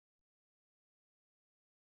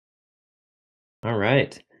All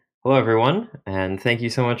right. Hello, everyone, and thank you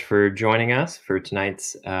so much for joining us for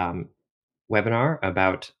tonight's webinar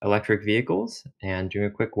about electric vehicles and doing a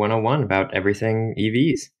quick 101 about everything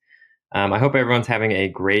EVs. I hope everyone's having a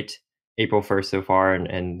great April 1st so far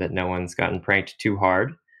and that no one's gotten pranked too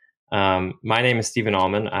hard. My name is Stephen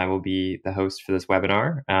Allman. I will be the host for this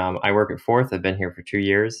webinar. I work at Forth. I've been here for 2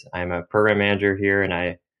 years. I'm a program manager here, and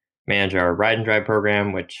I manage our Ride and Drive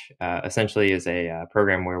program, which essentially is a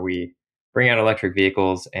program where we bring out electric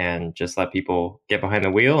vehicles and just let people get behind the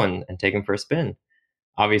wheel and take them for a spin.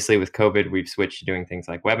 Obviously, with COVID, we've switched to doing things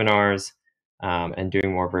like webinars and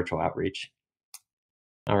doing more virtual outreach.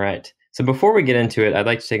 All right. So before we get into it, I'd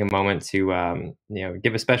like to take a moment to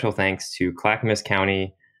give a special thanks to Clackamas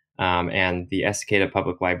County and the Estacada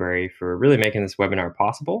Public Library for really making this webinar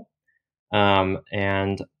possible.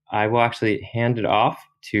 And I will actually hand it off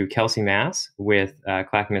to Kelsey Mass with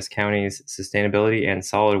Clackamas County's Sustainability and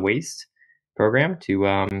Solid Waste program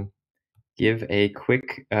to give a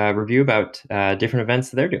quick review about different events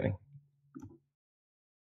that they're doing.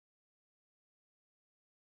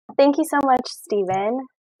 Thank you so much, Stephen.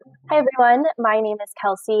 Hi, everyone. My name is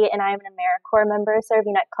Kelsey, and I'm an AmeriCorps member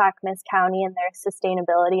serving at Clackamas County in their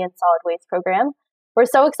Sustainability and Solid Waste program. We're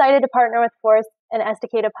so excited to partner with Forth and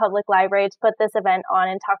Estacada Public Library to put this event on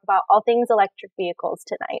and talk about all things electric vehicles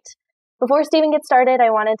tonight. Before Stephen gets started,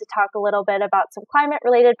 I wanted to talk a little bit about some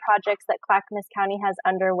climate-related projects that Clackamas County has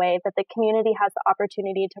underway that the community has the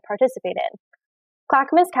opportunity to participate in.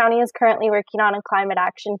 Clackamas County is currently working on a climate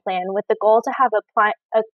action plan with the goal to have a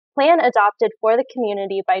plan adopted for the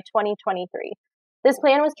community by 2023. This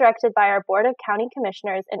plan was directed by our Board of County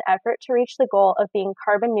Commissioners in effort to reach the goal of being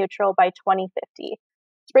carbon neutral by 2050.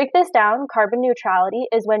 To break this down, carbon neutrality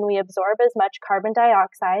is when we absorb as much carbon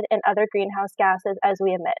dioxide and other greenhouse gases as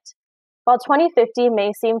we emit. While 2050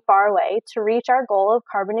 may seem far away, to reach our goal of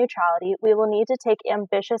carbon neutrality, we will need to take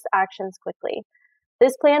ambitious actions quickly.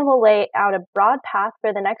 This plan will lay out a broad path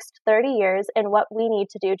for the next 30 years and what we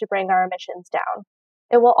need to do to bring our emissions down.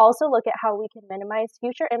 It will also look at how we can minimize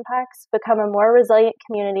future impacts, become a more resilient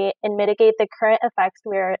community, and mitigate the current effects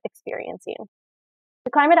we are experiencing.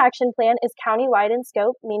 The Climate Action Plan is county-wide in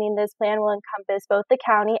scope, meaning this plan will encompass both the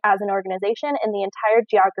county as an organization and the entire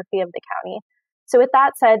geography of the county. So with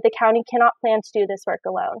that said, the county cannot plan to do this work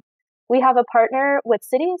alone. We have a partner with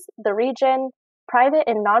cities, the region, private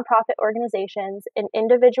and nonprofit organizations, and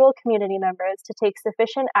individual community members to take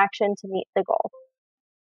sufficient action to meet the goal.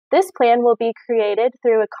 This plan will be created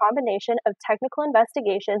through a combination of technical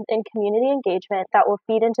investigations and community engagement that will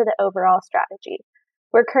feed into the overall strategy.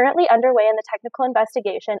 We're currently underway in the technical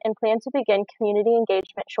investigation and plan to begin community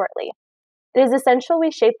engagement shortly. It is essential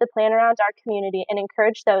we shape the plan around our community and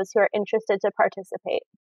encourage those who are interested to participate.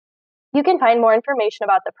 You can find more information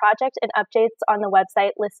about the project and updates on the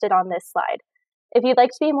website listed on this slide. If you'd like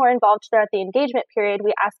to be more involved throughout the engagement period,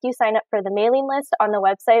 we ask you sign up for the mailing list on the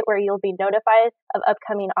website where you'll be notified of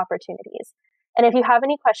upcoming opportunities. And if you have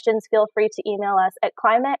any questions, feel free to email us at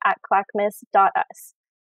climate@clackamas.us.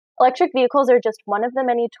 Electric vehicles are just one of the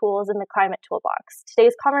many tools in the climate toolbox.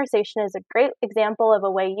 Today's conversation is a great example of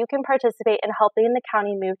a way you can participate in helping the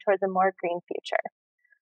county move towards a more green future.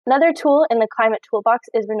 Another tool in the climate toolbox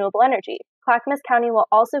is renewable energy. Clackamas County will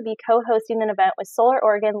also be co-hosting an event with Solar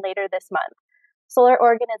Oregon later this month. Solar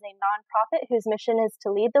Oregon is a nonprofit whose mission is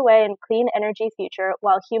to lead the way in clean energy future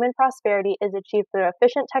while human prosperity is achieved through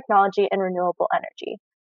efficient technology and renewable energy.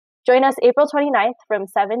 Join us April 29th from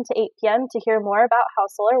 7 to 8 p.m. to hear more about how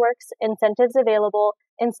solar works, incentives available,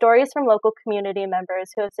 and stories from local community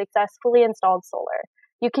members who have successfully installed solar.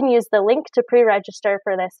 You can use the link to pre-register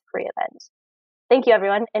for this free event. Thank you,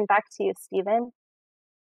 everyone, and back to you, Stephen.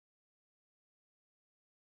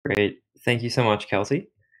 Great. Thank you so much,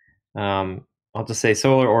 Kelsey. I'll just say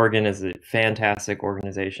Solar Oregon is a fantastic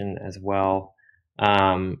organization as well.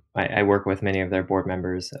 I work with many of their board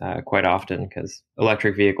members quite often because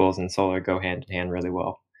electric vehicles and solar go hand in hand really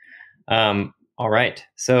well. All right,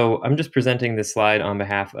 so I'm just presenting this slide on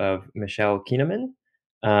behalf of Michelle Keeneman,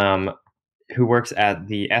 who works at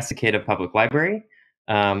the Estacada Public Library.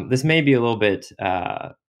 This may be a little bit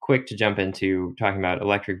quick to jump into talking about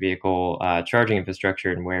electric vehicle charging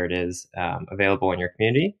infrastructure and where it is available in your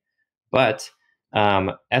community, but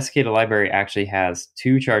Estacada Library actually has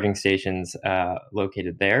 2 charging stations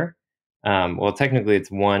located there. Well, technically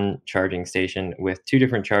it's one charging station with 2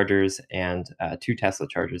 different chargers and 2 Tesla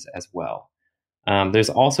chargers as well. There's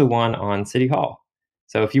also one on City Hall.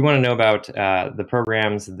 So if you want to know about the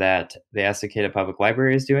programs that the Estacada Public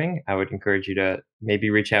Library is doing, I would encourage you to maybe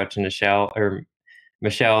reach out to Michelle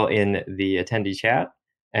in the attendee chat.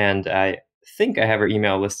 And I think I have her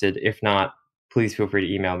email listed. If not, please feel free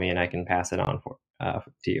to email me and I can pass it on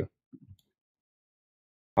to you.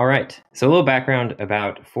 All right. So a little background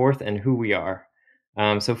about Forth and who we are.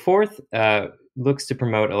 So Forth looks to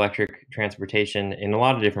promote electric transportation in a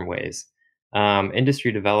lot of different ways.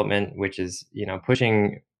 Industry development, which is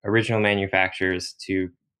pushing original manufacturers to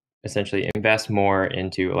essentially invest more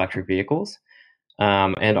into electric vehicles,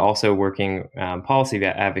 and also working policy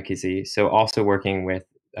advocacy. So also working with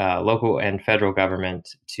local and federal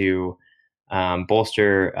government to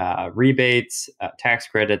bolster rebates, tax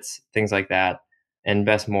credits, things like that, and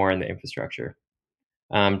invest more in the infrastructure.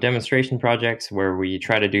 Demonstration projects where we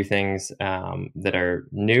try to do things that are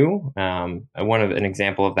new. An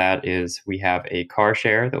example of that is we have a car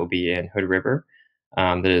share that will be in Hood River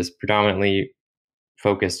that is predominantly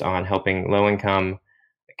focused on helping low income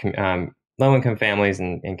families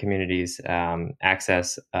and communities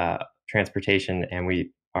access transportation, and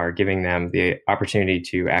we are giving them the opportunity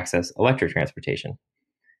to access electric transportation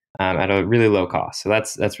at a really low cost. So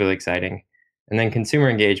that's really exciting. And then consumer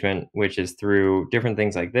engagement, which is through different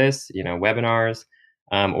things like this, webinars,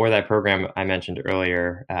 or that program I mentioned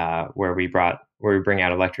earlier, where we bring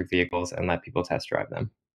out electric vehicles and let people test drive them.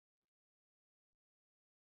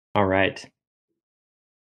 All right.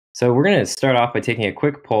 So we're going to start off by taking a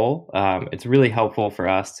quick poll. It's really helpful for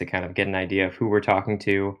us to kind of get an idea of who we're talking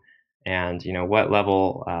to, and what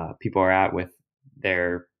level people are at with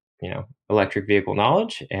their electric vehicle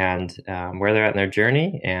knowledge, and where they're at in their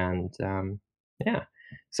journey. And yeah,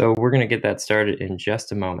 so we're going to get that started in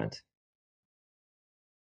just a moment.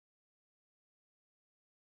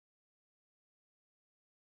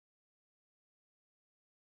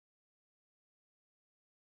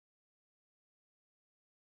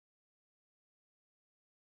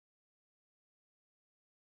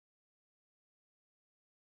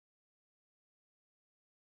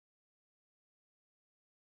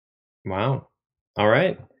 Wow. All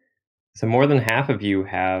right. So more than half of you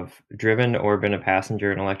have driven or been a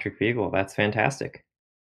passenger in an electric vehicle. That's fantastic.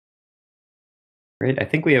 Great. I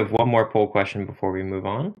think we have one more poll question before we move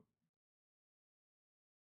on.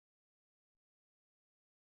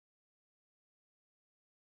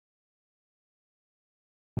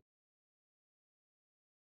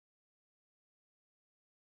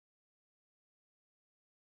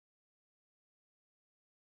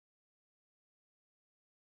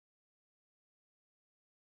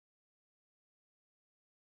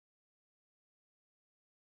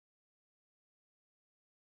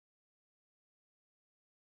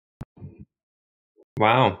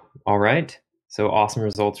 Wow. All right. So awesome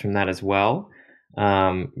results from that as well.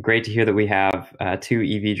 Great to hear that we have two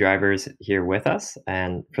EV drivers here with us,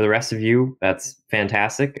 and for the rest of you, that's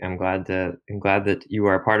fantastic. I'm glad that you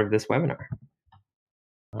are a part of this webinar.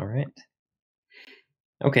 All right.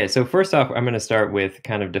 Okay. So first off, I'm going to start with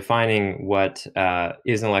kind of defining what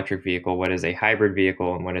is an electric vehicle, what is a hybrid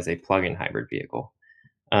vehicle, and what is a plug-in hybrid vehicle.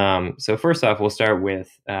 So first off, we'll start with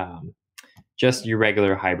just your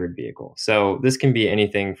regular hybrid vehicle. So this can be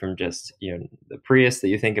anything from just the Prius that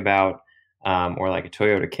you think about, or like a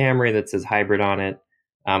Toyota Camry that says hybrid on it.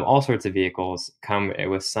 All sorts of vehicles come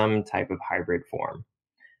with some type of hybrid form.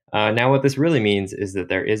 Now, what this really means is that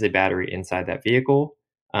there is a battery inside that vehicle.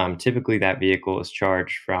 Typically, that vehicle is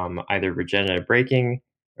charged from either regenerative braking,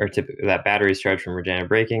 or that battery is charged from regenerative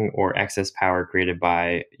braking or excess power created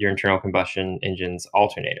by your internal combustion engine's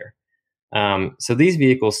alternator. So these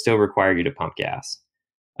vehicles still require you to pump gas.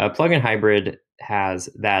 A plug-in hybrid has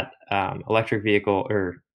that electric vehicle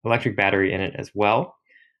or electric battery in it as well,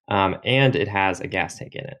 and it has a gas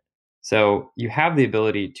tank in it. So you have the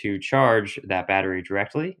ability to charge that battery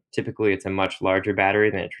directly. Typically, it's a much larger battery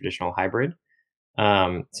than a traditional hybrid.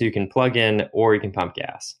 So you can plug in or you can pump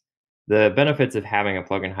gas. The benefits of having a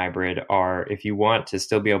plug-in hybrid are if you want to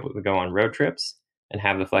still be able to go on road trips and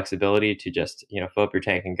have the flexibility to just fill up your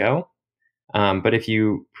tank and go. But if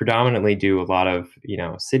you predominantly do a lot of,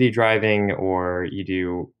 city driving, or you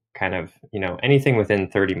do kind of, anything within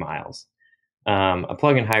 30 miles, a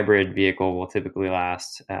plug-in hybrid vehicle will typically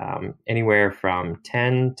last anywhere from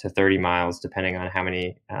 10 to 30 miles, depending on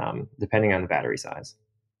the battery size.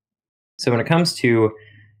 So when it comes to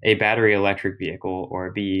a battery electric vehicle or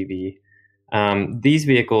a BEV, these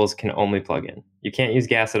vehicles can only plug in. You can't use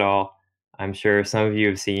gas at all. I'm sure some of you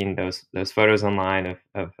have seen those photos online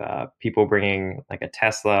of people bringing like a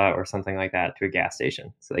Tesla or something like that to a gas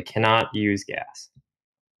station. So they cannot use gas.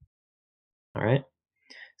 All right.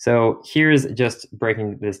 So here's just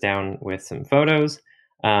breaking this down with some photos.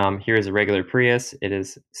 Here's a regular Prius. It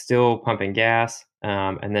is still pumping gas.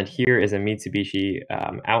 And then here is a Mitsubishi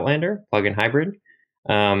Outlander plug-in hybrid.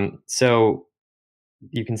 So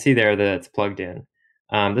you can see there that it's plugged in.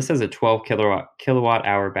 This has a 12 kilowatt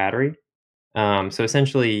hour battery. So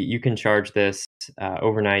essentially, you can charge this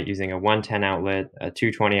overnight using a 110 outlet. A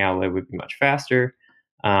 220 outlet would be much faster,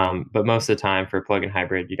 but most of the time for a plug-in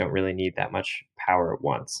hybrid, you don't really need that much power at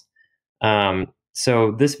once.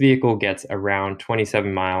 So this vehicle gets around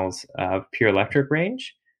 27 miles of pure electric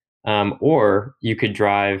range. Or you could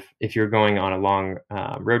drive, if you're going on a long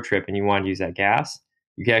road trip and you want to use that gas,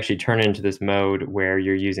 you can actually turn into this mode where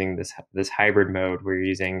you're using this hybrid mode where you're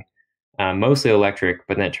using mostly electric,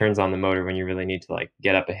 but then it turns on the motor when you really need to like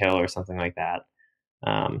get up a hill or something like that.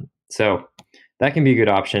 So that can be a good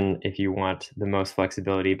option if you want the most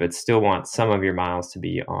flexibility, but still want some of your miles to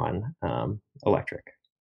be on electric.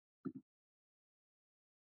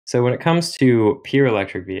 So when it comes to pure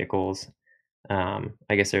electric vehicles,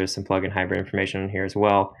 I guess there's some plug-in hybrid information in here as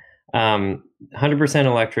well. 100%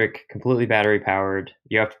 electric, completely battery powered.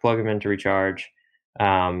 You have to plug them in to recharge.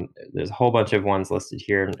 There's a whole bunch of ones listed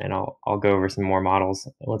here, and I'll go over some more models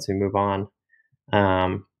once we move on.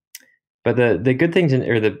 But the good thing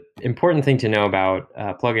or the important thing to know about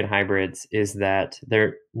plug-in hybrids is that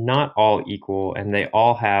they're not all equal, and they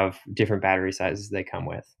all have different battery sizes they come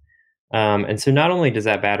with. And so not only does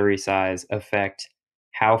that battery size affect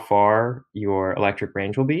how far your electric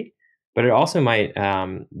range will be, but it also might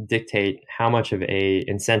dictate how much of a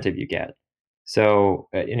incentive you get. So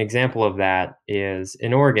an example of that is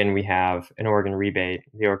in Oregon, we have an Oregon rebate,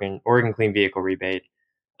 the Oregon Clean Vehicle Rebate,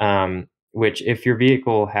 which if your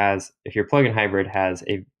plug-in hybrid has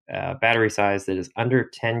a battery size that is under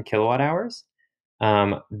 10 kilowatt hours,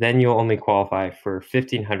 then you'll only qualify for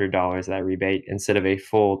 $1,500 of that rebate instead of a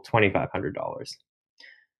full $2,500.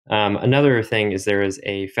 Another thing is there is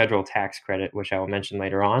a federal tax credit, which I will mention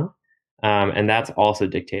later on, and that's also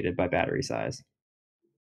dictated by battery size.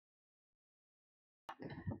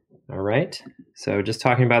 All right, so just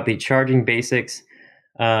talking about the charging basics.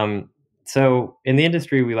 So in the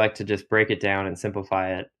industry, we like to just break it down and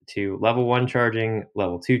simplify it to level 1 charging,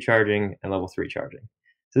 level 2 charging, and level 3 charging.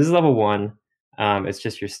 So this is level 1. It's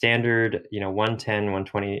just your standard, 110,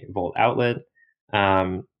 120 volt outlet.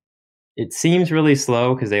 It seems really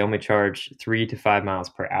slow because they only charge 3 to 5 miles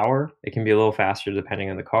per hour. It can be a little faster depending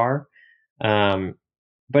on the car. Um,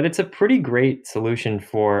 but it's a pretty great solution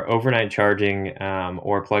for overnight charging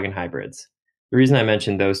or plug-in hybrids. The reason I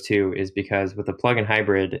mentioned those two is because with a plug-in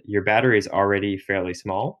hybrid, your battery is already fairly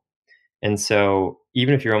small. And so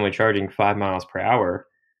even if you're only charging 5 miles per hour,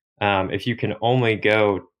 if you can only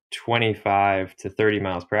go 25 to 30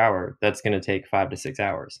 miles per hour, that's going to take 5 to 6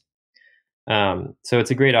 hours. So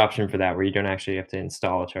it's a great option for that where you don't actually have to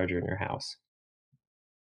install a charger in your house.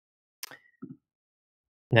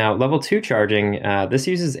 Now, level 2 charging, this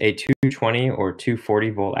uses a 220 or 240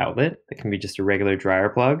 volt outlet. That can be just a regular dryer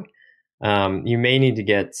plug. You may need to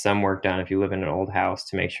get some work done if you live in an old house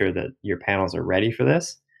to make sure that your panels are ready for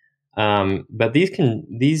this. But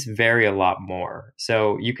these vary a lot more.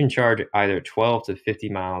 So you can charge either 12 to 50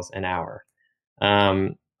 miles an hour.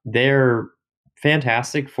 They're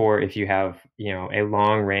fantastic for if you have a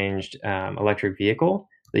long-ranged electric vehicle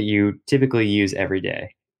that you typically use every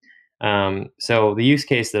day. So the use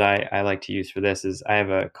case that I like to use for this is I have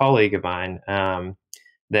a colleague of mine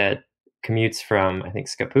that commutes from, I think,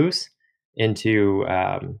 Scappoose into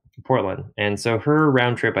Portland. And so her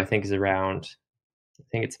round trip, I think, is around, I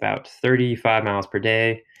think it's about 35 miles per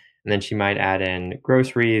day. And then she might add in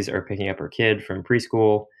groceries or picking up her kid from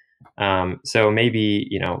preschool. So maybe,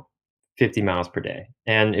 50 miles per day.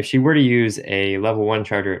 And if she were to use a level 1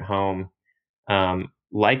 charger at home,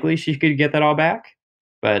 likely she could get that all back.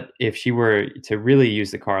 But if she were to really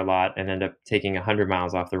use the car a lot and end up taking 100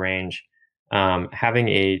 miles off the range, having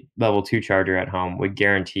a level 2 charger at home would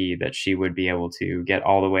guarantee that she would be able to get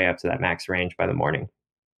all the way up to that max range by the morning.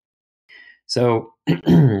 So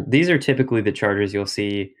these are typically the chargers you'll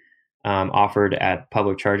see offered at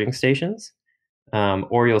public charging stations,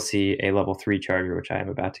 or you'll see a level 3 charger, which I am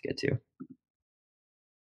about to get to.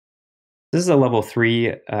 This is a level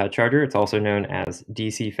 3 charger. It's also known as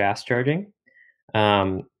DC fast charging.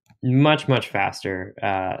 Much, much faster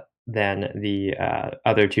than the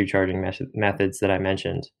other two charging methods that I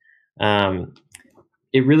mentioned.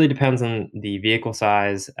 It really depends on the vehicle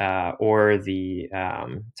size or the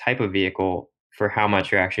type of vehicle for how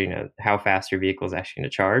much you're actually how fast your vehicle is actually going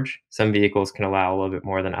to charge. Some vehicles can allow a little bit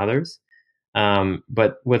more than others.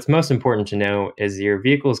 But what's most important to know is your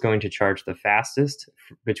vehicle is going to charge the fastest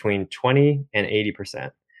between 20 and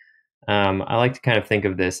 80%. I like to kind of think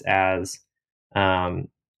of this as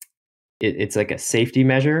it's like a safety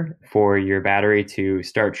measure for your battery to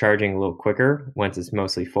start charging a little quicker once it's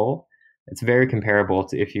mostly full. It's very comparable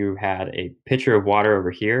to if you had a pitcher of water over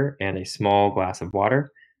here and a small glass of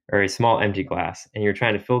water, or a small empty glass, and you're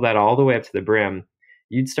trying to fill that all the way up to the brim.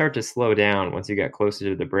 You'd start to slow down once you got closer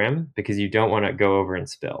to the brim because you don't want to go over and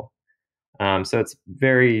spill. So it's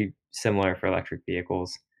very similar for electric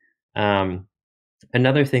vehicles. Um,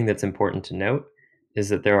 Another thing that's important to note is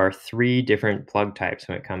that there are three different plug types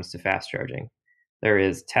when it comes to fast charging. There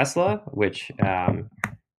is Tesla, which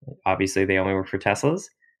obviously they only work for Teslas.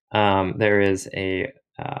 There is a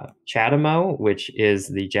CHAdeMO, which is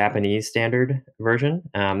the Japanese standard version.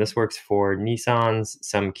 This works for Nissans,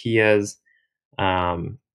 some Kias,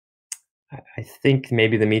 um, I think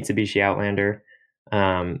maybe the Mitsubishi Outlander.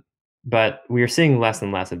 Um, but we are seeing less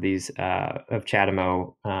and less of these of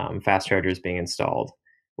CHAdeMO fast chargers being installed.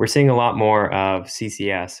 We're seeing a lot more of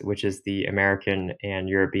CCS, which is the American and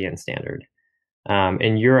European standard.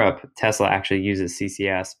 In Europe, Tesla actually uses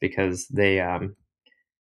CCS because they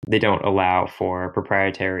don't allow for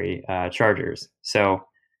proprietary chargers, so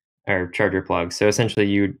or charger plugs. So essentially,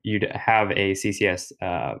 you'd have a CCS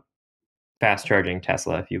fast charging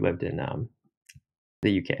Tesla if you lived in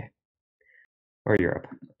the UK or Europe.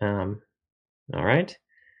 All right.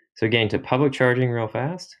 So getting to public charging real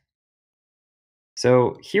fast.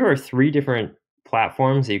 So here are three different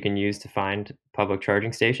platforms that you can use to find public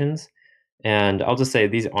charging stations. And I'll just say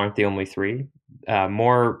these aren't the only three.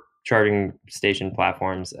 More charging station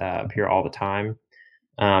platforms appear all the time.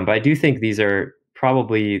 But I do think these are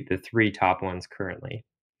probably the three top ones currently.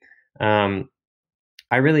 Um,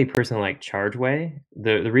 I really personally like ChargeWay.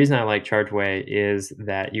 The reason I like ChargeWay is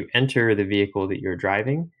that you enter the vehicle that you're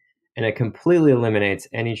driving, and it completely eliminates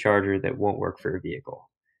any charger that won't work for your vehicle.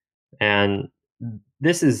 And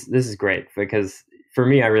this is great because for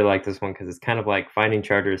me, I really like this one because it's kind of like finding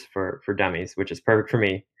chargers for dummies, which is perfect for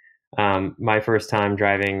me. My first time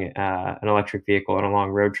driving an electric vehicle on a long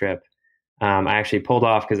road trip, I actually pulled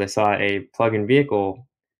off because I saw a plug-in vehicle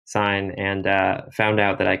sign and found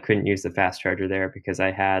out that I couldn't use the fast charger there because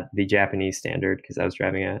I had the Japanese standard because I was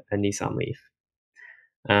driving a Nissan Leaf.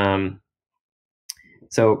 Um,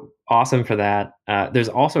 so awesome for that. There's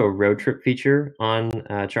also a road trip feature on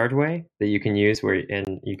ChargeWay that you can use where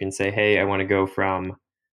and you can say, hey, I want to go from,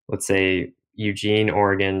 let's say, Eugene,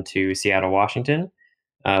 Oregon to Seattle, Washington.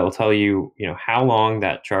 It'll tell you, how long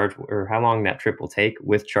that charge or how long that trip will take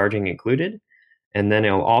with charging included, and then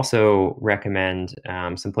it'll also recommend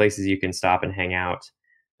some places you can stop and hang out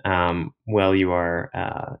while you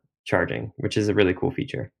are charging, which is a really cool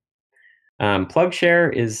feature.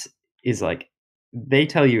 PlugShare is like they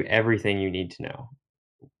tell you everything you need to know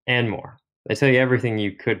and more. They tell you everything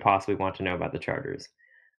you could possibly want to know about the chargers.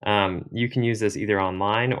 You can use this either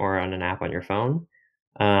online or on an app on your phone.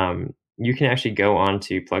 You can actually go on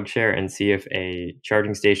to PlugShare and see if a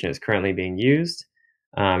charging station is currently being used.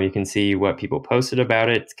 You can see what people posted about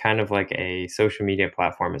it. It's kind of like a social media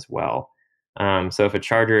platform as well. So if a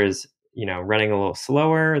charger is running a little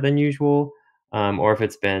slower than usual, or if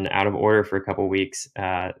it's been out of order for a couple weeks,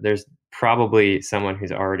 there's probably someone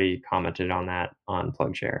who's already commented on that on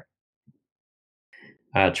PlugShare.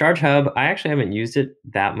 Charge Hub, I actually haven't used it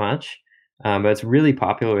that much, but it's really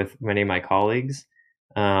popular with many of my colleagues.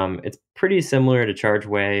 It's pretty similar to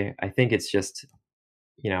ChargeWay. I think it's just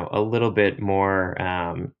a little bit more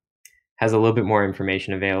has a little bit more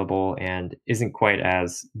information available and isn't quite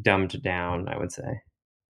as dumbed down, I would say,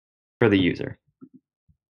 for the user.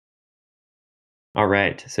 All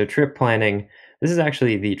right, so trip planning. This is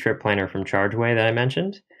actually the trip planner from ChargeWay that I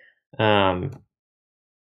mentioned. Um,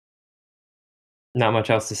 Not much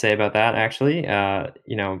else to say about that, actually.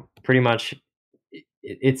 Pretty much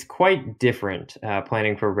it's quite different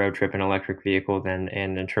planning for a road trip in an electric vehicle than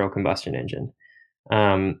an internal combustion engine.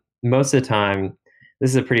 Most of the time, this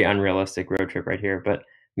is a pretty unrealistic road trip right here, but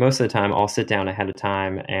most of the time I'll sit down ahead of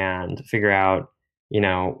time and figure out,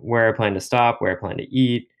 where I plan to stop, where I plan to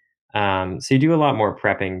eat. So you do a lot more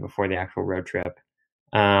prepping before the actual road trip.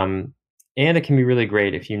 Um, and it can be really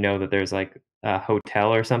great if you know that there's like a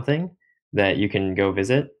hotel or something that you can go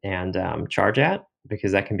visit and charge at,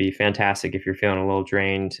 because that can be fantastic if you're feeling a little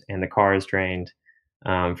drained and the car is drained,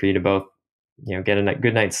 for you to both, get a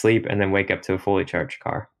good night's sleep and then wake up to a fully charged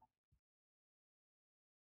car.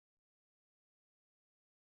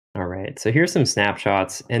 All right, so here's some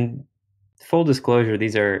snapshots, and full disclosure,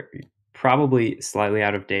 these are probably slightly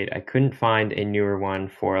out of date. I couldn't find a newer one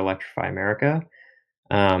for Electrify America.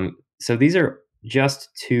 So these are just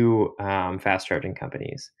two fast charging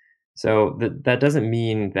companies. So that doesn't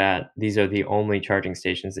mean that these are the only charging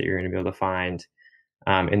stations that you're going to be able to find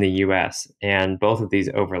in the US, and both of these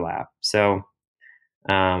overlap. So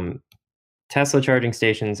um, Tesla charging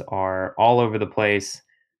stations are all over the place.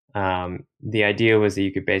 The idea was that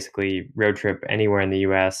you could basically road trip anywhere in the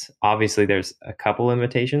US. Obviously, there's a couple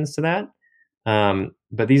limitations to that,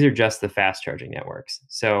 but these are just the fast charging networks.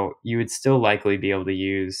 So you would still likely be able to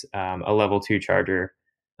use a level 2 charger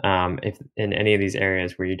if in any of these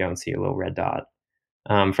areas where you don't see a little red dot.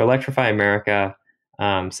 For Electrify America,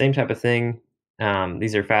 same type of thing.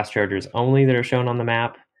 These are fast chargers only that are shown on the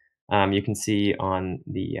map. You can see on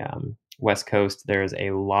the West Coast, there's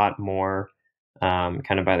a lot more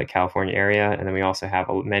kind of by the California area, and then we also have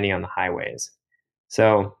many on the highways.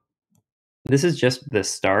 So this is just the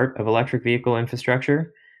start of electric vehicle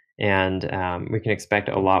infrastructure, and we can expect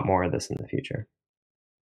a lot more of this in the future.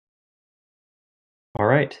 All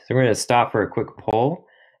right, so we're going to stop for a quick poll,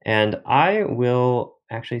 and I will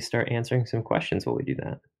actually start answering some questions while we do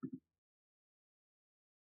that.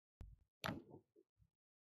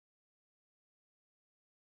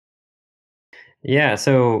 Yeah,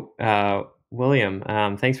 so William,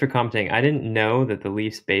 thanks for commenting. I didn't know that the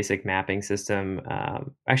Leaf's basic mapping system,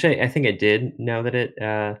 actually, I think I did know that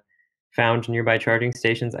it found nearby charging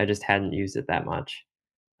stations. I just hadn't used it that much.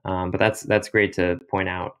 But that's great to point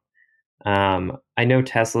out. I know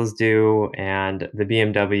Teslas do, and the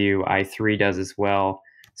BMW i3 does as well.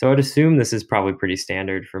 So I'd assume this is probably pretty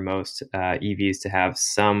standard for most EVs to have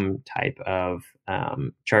some type of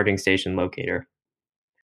charging station locator.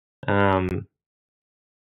 Um,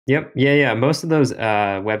 Yep. Yeah, yeah. Most of those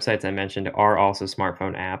websites I mentioned are also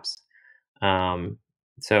smartphone apps. Um,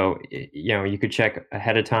 so you could check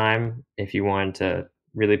ahead of time if you wanted to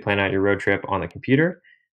really plan out your road trip on the computer.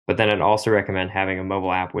 But then I'd also recommend having a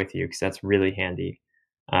mobile app with you because that's really handy.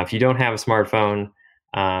 If you don't have a smartphone,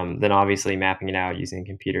 then obviously mapping it out using a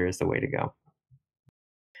computer is the way to go.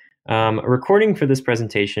 A recording for this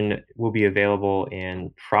presentation will be available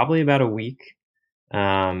in probably about a week,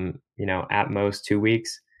 at most 2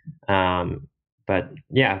 weeks. But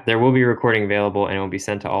yeah, there will be a recording available and it will be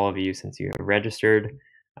sent to all of you since you have registered.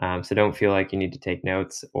 So don't feel like you need to take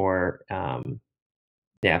notes or,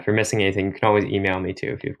 yeah, if you're missing anything, you can always email me too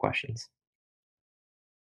if you have questions.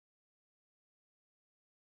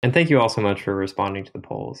 And thank you all so much for responding to the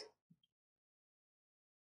polls.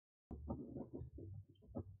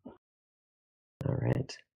 All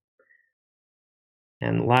right.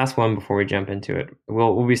 And last one before we jump into it.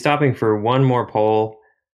 We'll be stopping for one more poll.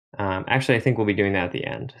 Actually, I think we'll be doing that at the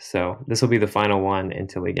end. So this will be the final one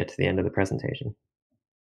until we get to the end of the presentation.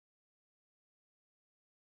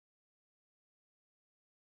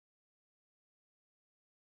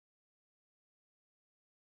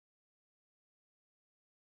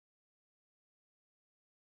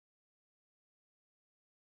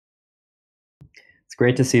 It's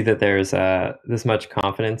great to see that there's this much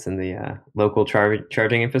confidence in the local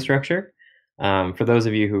charging infrastructure. For those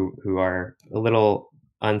of you who are a little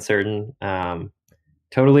uncertain,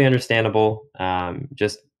 totally understandable.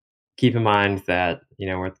 Just keep in mind that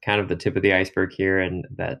we're kind of the tip of the iceberg here, and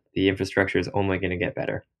that the infrastructure is only going to get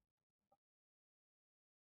better.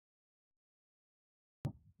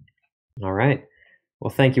 All right. Well,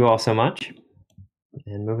 thank you all so much.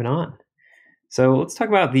 And moving on. So let's talk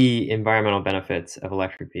about the environmental benefits of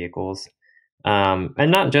electric vehicles. And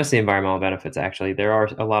not just the environmental benefits, actually. There are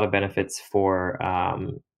a lot of benefits for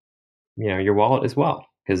your wallet as well,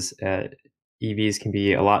 because EVs can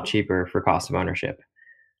be a lot cheaper for cost of ownership.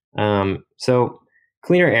 So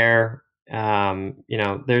cleaner air,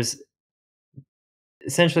 there's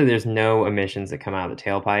no emissions that come out of the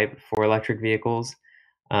tailpipe for electric vehicles,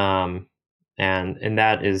 um, and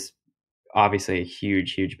that is obviously a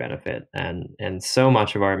huge, huge benefit. And so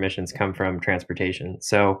much of our emissions come from transportation.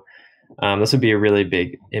 So this would be a really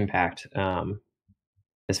big impact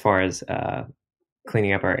as far as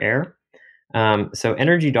cleaning up our air. So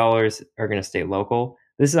energy dollars are going to stay local.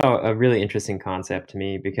 This is a really interesting concept to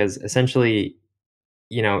me because essentially,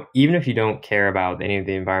 even if you don't care about any of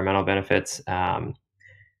the environmental benefits,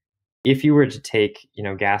 if you were to take,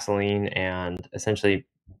 gasoline and essentially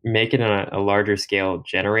make it on a larger scale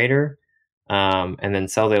generator, and then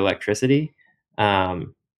sell the electricity,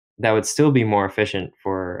 that would still be more efficient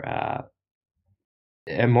for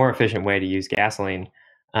a more efficient way to use gasoline.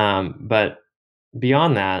 But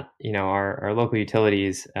beyond that, our local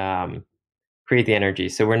utilities create the energy,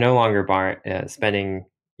 so we're no longer spending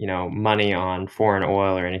money on foreign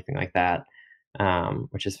oil or anything like that,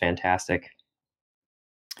 which is fantastic.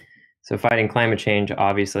 So fighting climate change,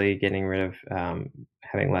 obviously, getting rid of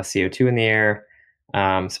having less CO2 in the air,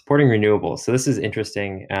 supporting renewables. So this is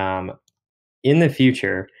interesting. In the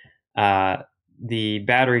future, uh, the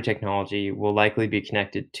battery technology will likely be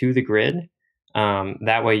connected to the grid.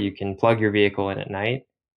 That way, you can plug your vehicle in at night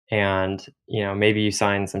and maybe you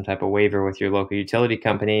sign some type of waiver with your local utility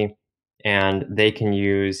company, and they can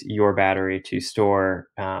use your battery to store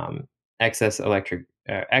excess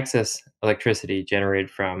electricity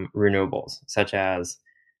generated from renewables, such as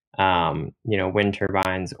wind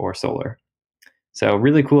turbines or solar. So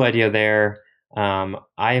really cool idea there.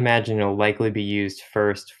 I imagine it'll likely be used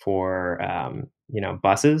first for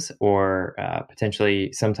buses, or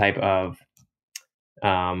potentially some type of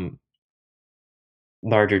um,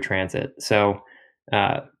 larger transit. So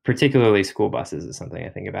particularly school buses is something I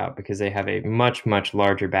think about, because they have a much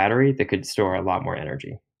larger battery that could store a lot more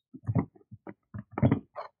energy.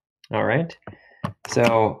 All right.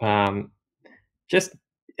 So just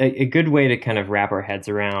a good way to kind of wrap our heads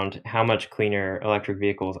around how much cleaner electric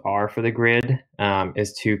vehicles are for the grid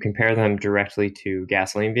is to compare them directly to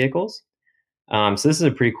gasoline vehicles. So this is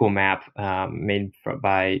a pretty cool map made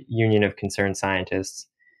by Union of Concerned Scientists.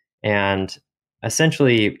 And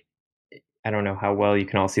essentially, I don't know how well you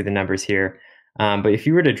can all see the numbers here, but if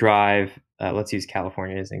you were to drive, let's use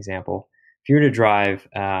California as an example. If you were to drive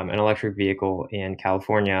an electric vehicle in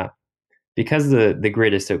California, because the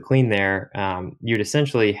grid is so clean there, you'd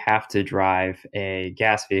essentially have to drive a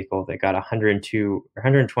gas vehicle that got 102 or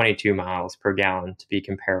 122 miles per gallon to be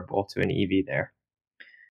comparable to an EV there.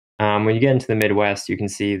 When you get into the Midwest, you can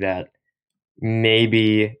see that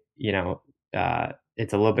maybe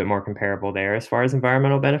it's a little bit more comparable there as far as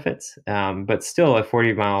environmental benefits, but still a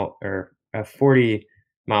 40 mile per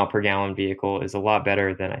gallon vehicle is a lot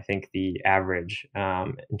better than I think the average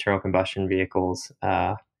internal combustion vehicles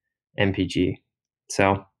MPG.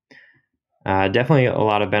 So definitely a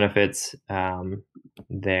lot of benefits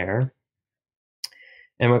there.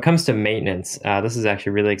 And when it comes to maintenance, this is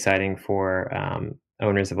actually really exciting for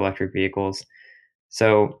owners of electric vehicles.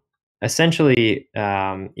 So essentially,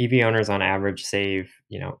 EV owners on average save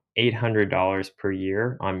 $800 per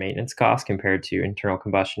year on maintenance costs compared to internal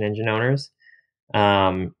combustion engine owners,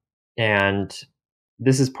 and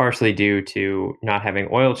this is partially due to not having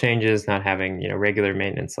oil changes, not having regular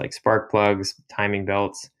maintenance like spark plugs, timing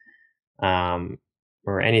belts,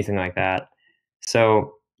 or anything like that.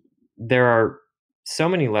 So there are so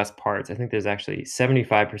many less parts. I think there's actually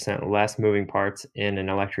 75% less moving parts in an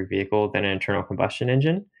electric vehicle than an internal combustion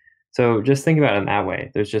engine. So just think about it in that way.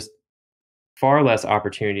 There's just far less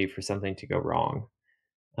opportunity for something to go wrong.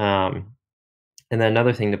 Um, and then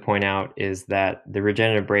another thing to point out is that the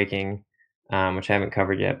regenerative braking, which I haven't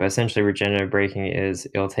covered yet, but essentially regenerative braking is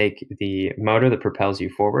it'll take the motor that propels you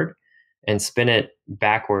forward and spin it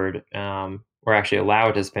backward, or actually allow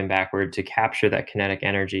it to spin backward to capture that kinetic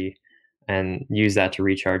energy and use that to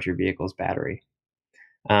recharge your vehicle's battery.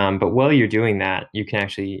 But while you're doing that, you can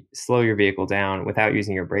actually slow your vehicle down without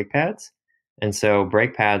using your brake pads. And so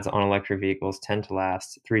brake pads on electric vehicles tend to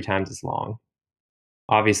last 3 times as long.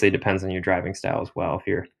 Obviously, it depends on your driving style as well. If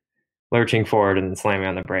you're lurching forward and then slamming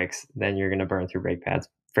on the brakes, then you're going to burn through brake pads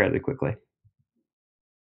fairly quickly.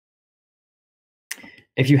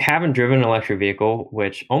 If you haven't driven an electric vehicle,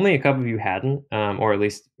 which only a couple of you hadn't, or at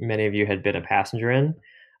least many of you had been a passenger in,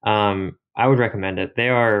 I would recommend it. They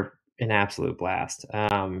are an absolute blast.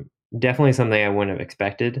 Definitely something I wouldn't have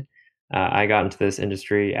expected. I got into this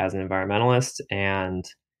industry as an environmentalist and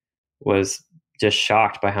was just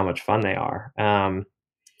shocked by how much fun they are.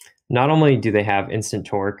 Not only do they have instant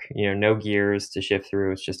torque, no gears to shift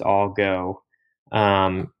through, it's just all go.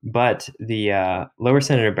 But the lower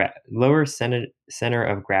center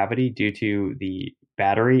of gravity, due to the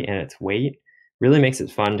battery and its weight, really makes it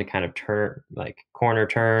fun to kind of turn, like corner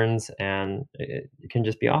turns, and it can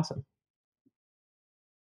just be awesome.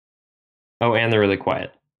 Oh, and they're really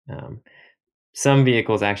quiet. Um, some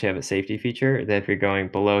vehicles actually have a safety feature that if you're going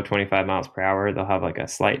below 25 miles per hour, they'll have like a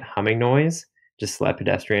slight humming noise just to let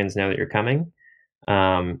pedestrians know that you're coming.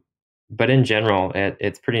 Um, but in general,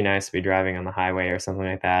 it's pretty nice to be driving on the highway or something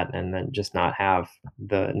like that, and then just not have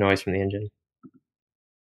the noise from the engine.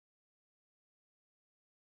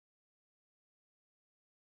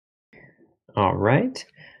 All right.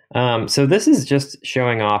 So this is just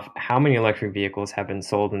showing off how many electric vehicles have been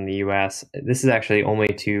sold in the U.S. This is actually only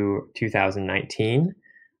to 2019,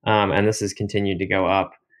 and this has continued to go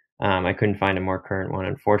up. I couldn't find a more current one,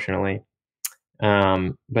 unfortunately.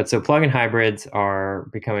 But so plug-in hybrids are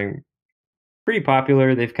becoming pretty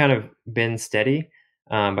popular. They've kind of been steady,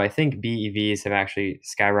 but I think BEVs have actually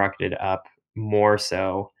skyrocketed up more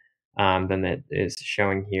so than that is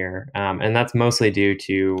showing here, and that's mostly due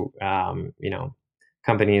to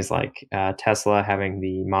companies like Tesla having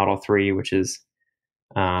the Model 3, which is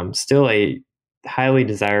still a highly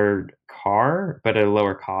desired car, but at a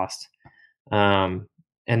lower cost. Um,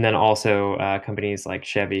 and then also companies like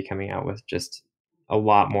Chevy coming out with just a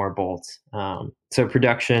lot more bolts. So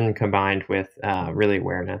production combined with really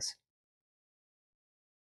awareness.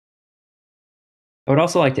 I would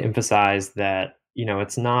also like to emphasize that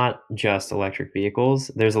it's not just electric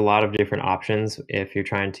vehicles. There's a lot of different options if you're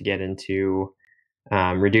trying to get into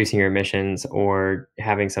reducing your emissions or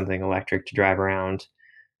having something electric to drive around.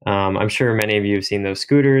 I'm sure many of you have seen those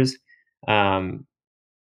scooters. Um,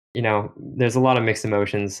 there's a lot of mixed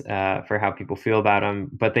emotions for how people feel about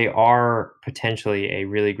them, but they are potentially a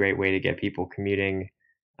really great way to get people commuting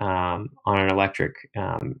on an electric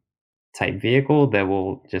type vehicle that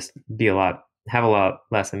will just have a lot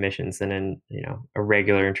less emissions than in a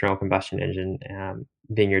regular internal combustion engine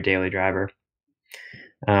being your daily driver.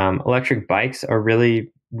 Electric bikes are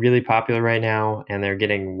really really popular right now, and they're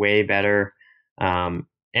getting way better.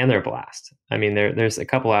 And they're a blast. I mean, there's a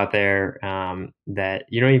couple out there that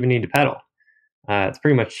you don't even need to pedal. It's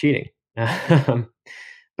pretty much cheating.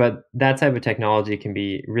 But that type of technology can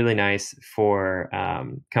be really nice for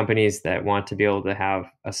companies that want to be able to have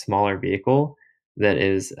a smaller vehicle that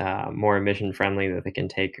is more emission friendly that they can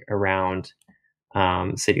take around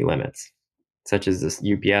city limits, such as this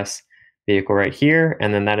UPS vehicle right here.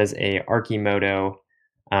 And then that is a Archimoto,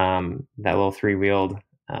 that little three-wheeled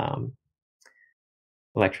um,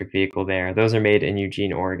 electric vehicle there. Those are made in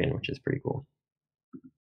Eugene, Oregon, which is pretty cool.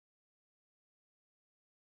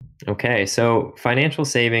 Okay, so financial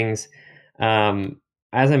savings. Um,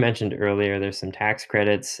 as I mentioned earlier, there's some tax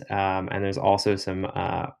credits, and there's also some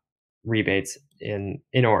rebates in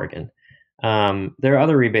Oregon. There are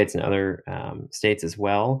other rebates in other states as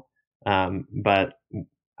well, but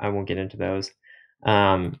I won't get into those.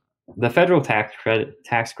 Um, the federal tax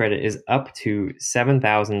credit is up to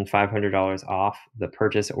 $7,500 off the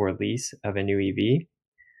purchase or lease of a new EV.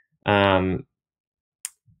 Um,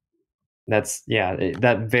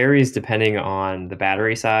 that varies depending on the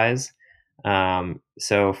battery size.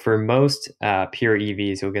 So for most pure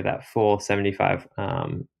EVs, you'll get that full 75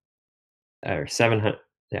 or 700,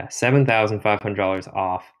 yeah, $7,500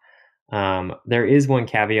 off. There is one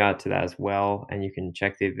caveat to that as well, and you can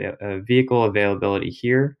check the vehicle availability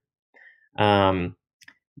here. Um,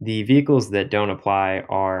 the vehicles that don't apply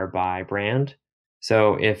are by brand.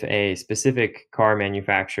 So if a specific car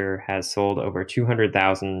manufacturer has sold over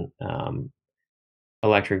 200,000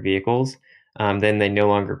 electric vehicles, then they no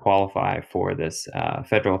longer qualify for this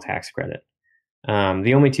federal tax credit.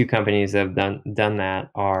 The only two companies that have done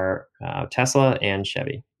that are Tesla and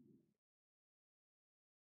Chevy.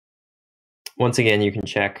 Once again, you can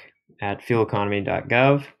check at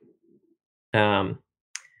fueleconomy.gov. Um,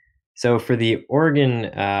 so for the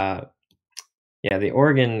Oregon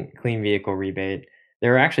Clean Vehicle rebate,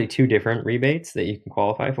 there are actually two different rebates that you can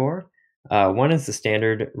qualify for. One is the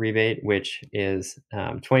standard rebate, which is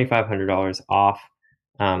 $2,500 off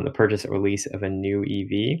the purchase or lease of a new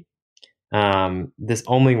EV. This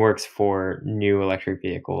only works for new electric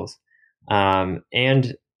vehicles,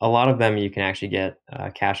 and a lot of them you can actually get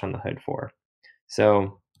cash on the hood for.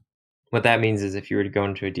 So what that means is if you were to go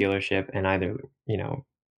into a dealership and either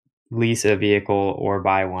lease a vehicle or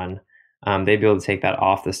buy one, they'd be able to take that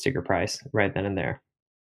off the sticker price right then and there.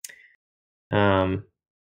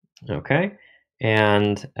 Okay,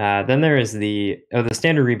 and then there is the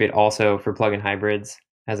standard rebate also for plug-in hybrids.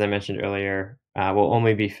 As I mentioned earlier, will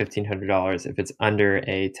only be $1,500 if it's under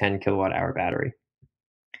a 10 kilowatt hour battery.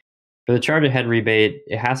 For the charge ahead rebate,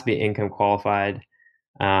 it has to be income qualified.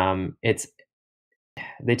 It's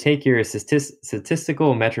They take your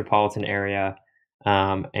statistical metropolitan area,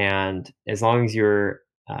 and as long as you're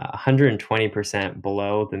 120%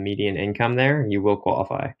 below the median income there, you will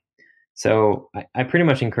qualify. So I pretty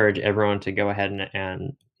much encourage everyone to go ahead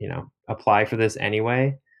and apply for this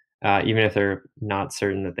anyway, even if they're not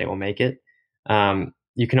certain that they will make it.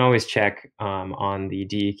 You can always check on the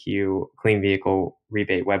DEQ Clean Vehicle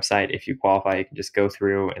Rebate website. If you qualify, you can just go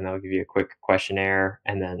through and they'll give you a quick questionnaire,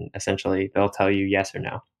 and then essentially they'll tell you yes or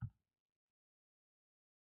no.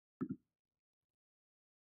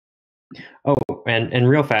 Oh, and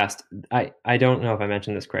real fast, I don't know if I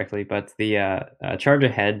mentioned this correctly, but the charge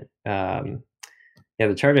ahead,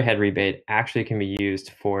 the charge ahead rebate actually can be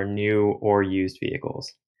used for new or used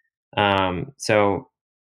vehicles. So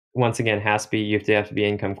once again, you have to be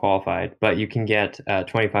income qualified, but you can get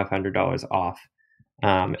 $2,500 off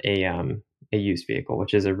a used vehicle,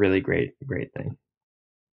 which is a really great thing.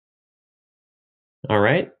 All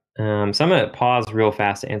right. So I'm going to pause real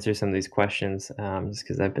fast to answer some of these questions, just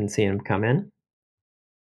because I've been seeing them come in.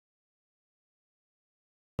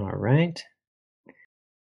 All right.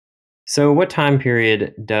 So what time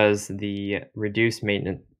period does the reduced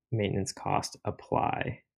maintenance cost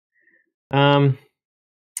apply? Um,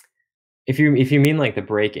 if you mean like the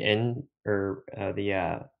break in or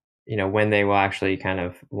when they will actually kind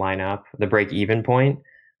of line up the break even point,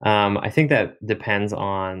 I think that depends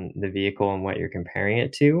on the vehicle and what you're comparing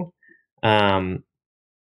it to. Um,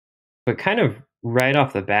 but kind of right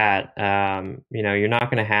off the bat, you're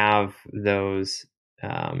not going to have those.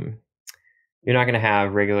 Um, you're not going to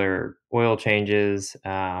have regular oil changes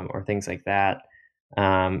or things like that.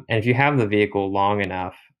 And if you have the vehicle long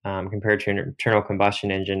enough, compared to an internal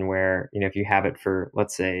combustion engine, where if you have it for,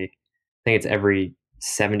 let's say, I think it's every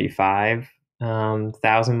 75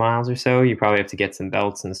 thousand miles or so, you probably have to get some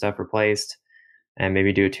belts and stuff replaced and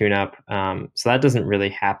maybe do a tune up. So that doesn't really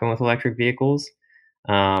happen with electric vehicles.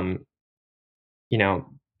 Um, you know,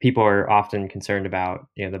 People are often concerned about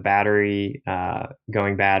the battery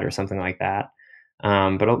going bad or something like that.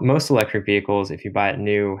 But most electric vehicles, if you buy it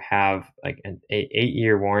new, have like an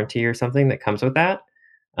 8-year warranty or something that comes with that.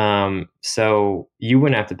 So you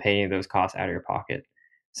wouldn't have to pay any of those costs out of your pocket.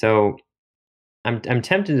 So I'm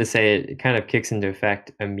tempted to say it kind of kicks into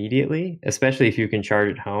effect immediately, especially if you can charge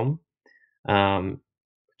at home. Um,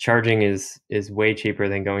 Charging is way cheaper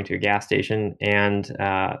than going to a gas station, and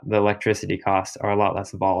the electricity costs are a lot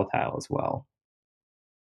less volatile as well.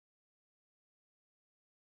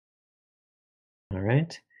 All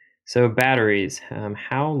right. So batteries,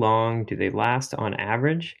 how long do they last on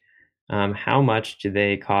average? How much do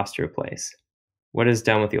they cost to replace? What is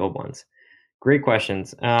done with the old ones? Great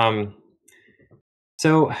questions.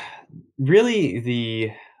 So, really,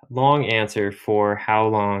 the long answer for how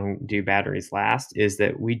long do batteries last is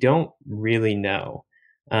that we don't really know.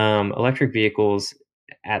 Electric vehicles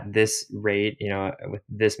at this rate, with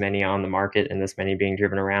this many on the market and this many being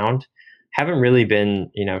driven around, haven't really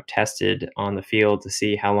been, tested on the field to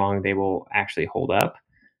see how long they will actually hold up.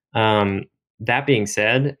 Um, that being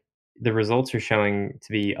said, the results are showing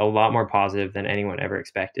to be a lot more positive than anyone ever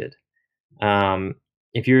expected. Um,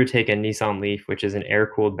 if you were to take a Nissan Leaf, which is an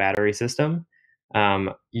air-cooled battery system,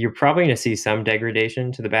 you're probably going to see some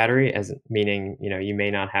degradation to the battery, as meaning you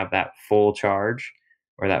may not have that full charge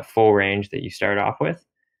or that full range that you start off with.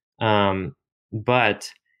 Um, but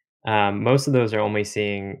most of those are only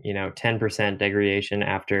seeing 10% degradation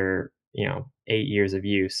after 8 years of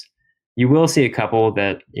use. You will see a couple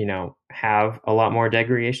that have a lot more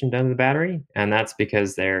degradation done to the battery, and that's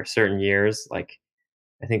because there are certain years like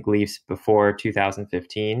I think Leafs before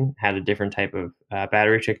 2015 had a different type of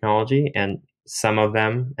battery technology, and some of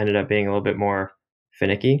them ended up being a little bit more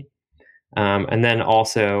finicky. And then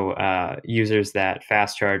also, users that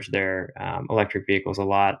fast charge their electric vehicles a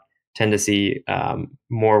lot tend to see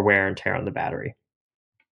more wear and tear on the battery.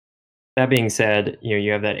 That being said,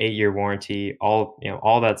 you have that 8-year warranty.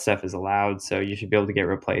 All that stuff is allowed, so you should be able to get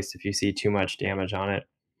replaced if you see too much damage on it.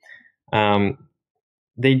 Um,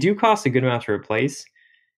 they do cost a good amount to replace.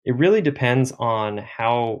 It really depends on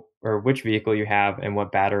how or which vehicle you have and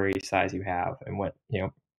what battery size you have and what,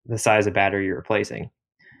 the size of battery you're replacing.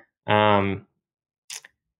 Um,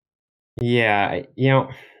 yeah,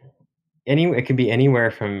 it could be anywhere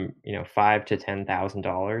from, five to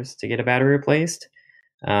 $10,000 to get a battery replaced,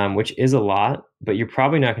 which is a lot, but you're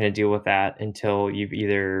probably not going to deal with that until you've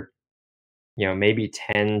either, maybe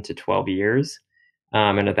 10 to 12 years.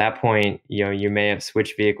 And at that point, you may have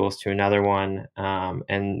switched vehicles to another one,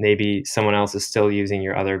 and maybe someone else is still using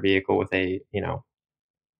your other vehicle with a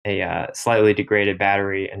slightly degraded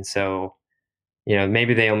battery, and so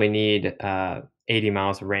maybe they only need 80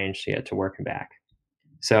 miles of range to get to work and back.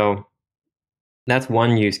 So that's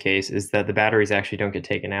one use case, is that the batteries actually don't get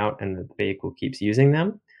taken out, and the vehicle keeps using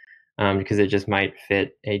them because it just might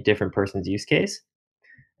fit a different person's use case.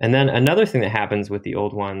 And then another thing that happens with the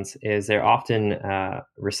old ones is they're often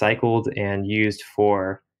recycled and used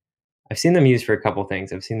for. I've seen them used for a couple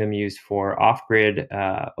things. I've seen them used for off-grid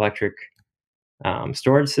electric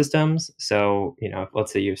storage systems. So, if,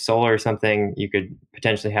 let's say you have solar or something, you could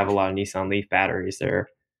potentially have a lot of Nissan Leaf batteries that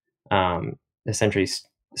are essentially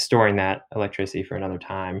storing that electricity for another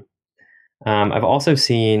time. I've also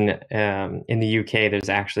seen in the UK, there's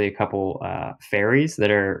actually a couple ferries that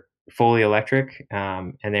are fully electric,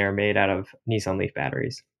 and they are made out of Nissan Leaf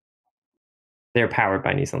batteries. They're powered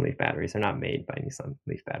by Nissan Leaf batteries. They're not made by Nissan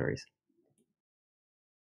Leaf batteries.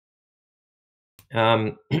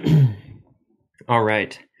 Um, all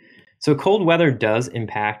right. So cold weather does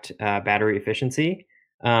impact battery efficiency.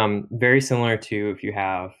 Very similar to if you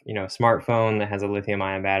have, a smartphone that has a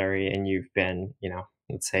lithium-ion battery, and you've been,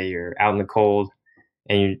 let's say you're out in the cold,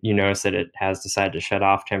 and you notice that it has decided to shut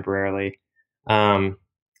off temporarily. Um,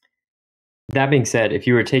 that being said, if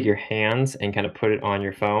you were to take your hands and kind of put it on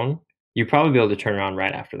your phone, you'd probably be able to turn it on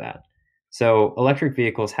right after that. So electric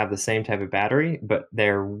vehicles have the same type of battery, but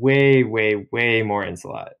they're way, way, way more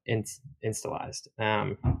installized.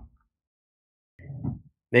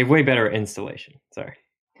 They have way better installation. Sorry,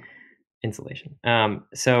 insulation.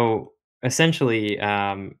 So essentially,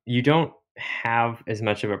 you don't have as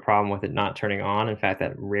much of a problem with it not turning on. In fact,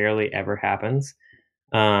 that rarely ever happens.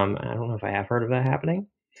 I don't know if I have heard of that happening,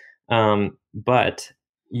 but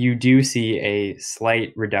you do see a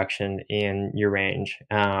slight reduction in your range.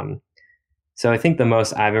 So I think the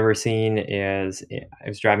most I've ever seen is I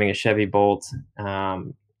was driving a Chevy Bolt,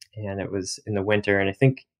 and it was in the winter, and I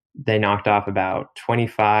think they knocked off about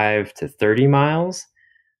 25 to 30 miles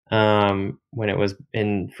when it was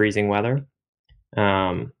in freezing weather.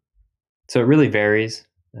 Um, so it really varies,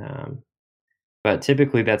 um, but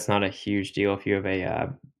typically that's not a huge deal if you have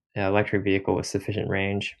an electric vehicle with sufficient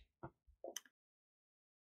range.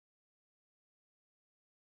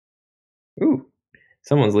 Ooh,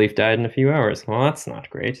 someone's leaf died in a few hours. Well, that's not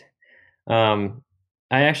great. Um,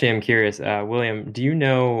 I actually am curious, William, do you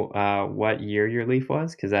know what year your leaf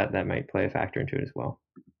was? Because that might play a factor into it as well.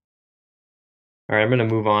 All right, I'm going to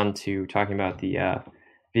move on to talking about the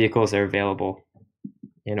vehicles that are available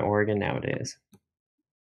in Oregon nowadays.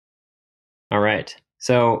 All right,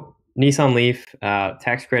 so Nissan Leaf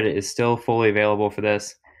tax credit is still fully available for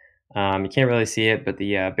this. You can't really see it, but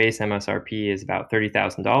the base MSRP is about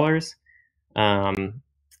 $30,000.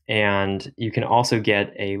 And you can also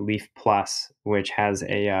get a Leaf Plus, which has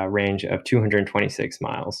a range of 226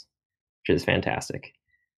 miles, which is fantastic.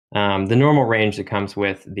 The normal range that comes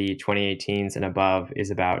with the 2018s and above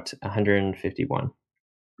is about 151.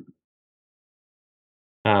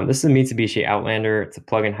 This is a Mitsubishi Outlander. It's a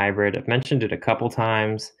plug-in hybrid. I've mentioned it a couple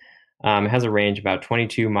times. It has a range about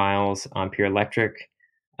 22 miles on pure electric.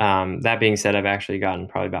 That being said, I've actually gotten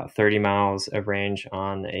probably about 30 miles of range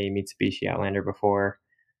on a Mitsubishi Outlander before.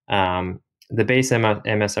 The base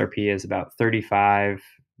MSRP is about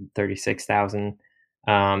 36,000.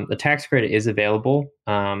 The tax credit is available,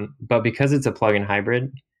 but because it's a plug-in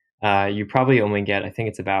hybrid, you probably only get, I think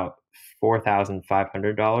it's about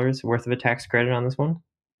 $4,500 worth of a tax credit on this one.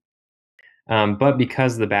 But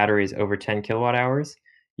because the battery is over 10 kilowatt hours,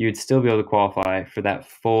 you'd still be able to qualify for that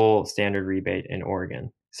full standard rebate in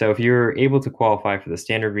Oregon. So if you're able to qualify for the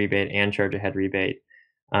standard rebate and charge ahead rebate,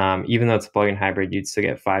 even though it's a plug-in hybrid, you'd still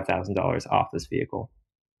get $5,000 off this vehicle.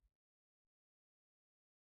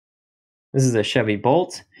 This is a Chevy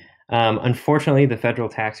Bolt. Unfortunately, the federal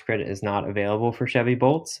tax credit is not available for Chevy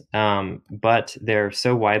Bolts, but they're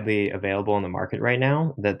so widely available in the market right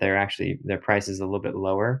now that their price is a little bit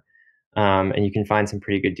lower. And you can find some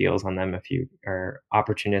pretty good deals on them if you are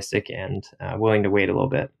opportunistic and willing to wait a little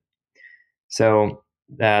bit. So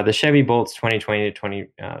the Chevy Bolt's 2020 to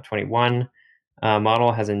 2021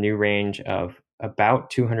 model has a new range of about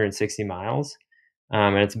 260 miles,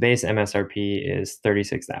 and its base MSRP is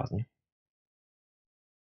 36,000.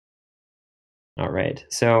 All right.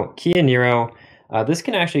 So Kia Niro, this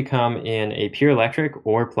can actually come in a pure electric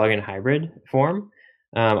or plug-in hybrid form.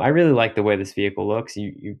 I really like the way this vehicle looks.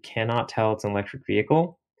 You cannot tell it's an electric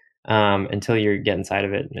vehicle until you get inside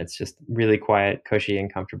of it, and it's just really quiet, cushy,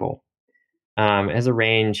 and comfortable. It has a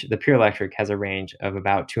range. The pure electric has a range of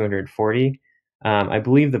about 240. I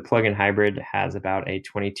believe the plug-in hybrid has about a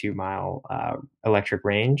 22-mile electric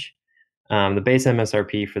range. The base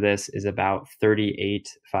MSRP for this is about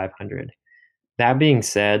 38,500. That being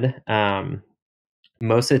said,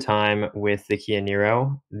 most of the time with the Kia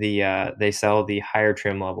Niro, they sell the higher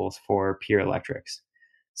trim levels for pure electrics.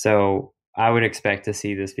 So I would expect to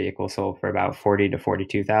see this vehicle sold for about 40 to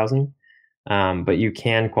 42,000, but you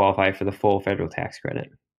can qualify for the full federal tax credit.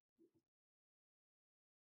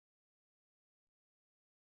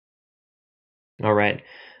 All right.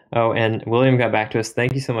 Oh, and William got back to us.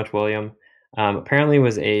 Thank you so much, William. Apparently, it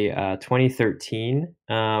was a 2013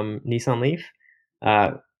 Nissan Leaf.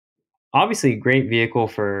 Uh, Obviously great vehicle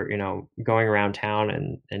for, going around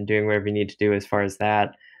town and doing whatever you need to do as far as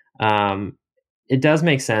that. Um, it does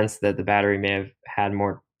make sense that the battery may have had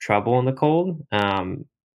more trouble in the cold.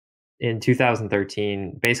 In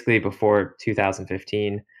 2013, basically before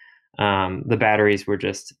 2015, the batteries were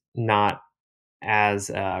just not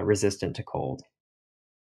as resistant to cold,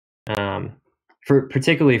 um, for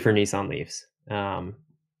particularly for Nissan Leafs.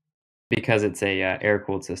 Because it's a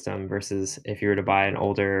air-cooled system versus if you were to buy an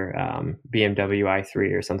older BMW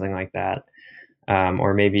i3 or something like that,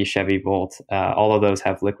 or maybe Chevy Volt. All of those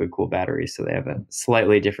have liquid-cooled batteries, so they have a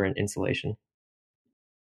slightly different insulation.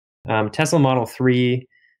 Tesla Model 3,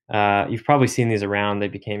 you've probably seen these around. They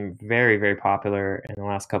became very, very popular in the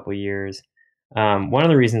last couple of years. One of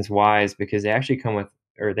the reasons why is because they actually come with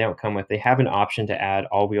or they don't come with, they have an option to add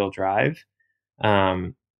all-wheel drive,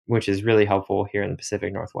 which is really helpful here in the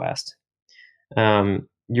Pacific Northwest.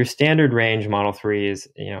 Your standard range Model 3 is,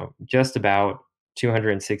 just about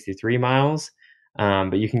 263 miles,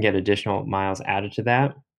 but you can get additional miles added to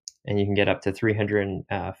that, and you can get up to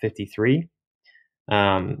 353.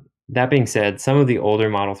 That being said, some of the older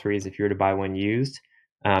Model 3s, if you were to buy one used,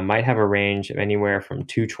 might have a range of anywhere from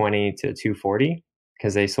 220 to 240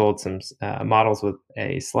 because they sold some models with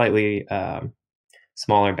a slightly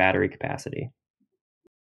smaller battery capacity.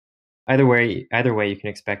 Either way, you can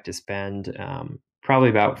expect to spend probably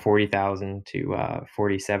about 40,000 to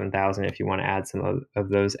 47,000 if you want to add some of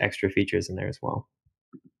those extra features in there as well.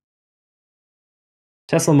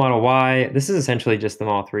 Tesla Model Y, this is essentially just the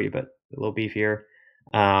Model 3, but a little beefier.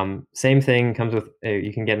 Same thing, comes with,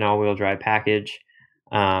 you can get an all-wheel drive package,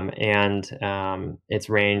 and its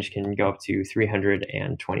range can go up to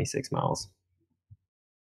 326 miles.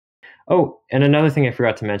 Oh, and another thing I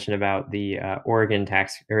forgot to mention about the Oregon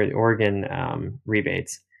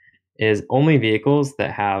rebates is only vehicles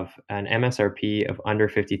that have an MSRP of under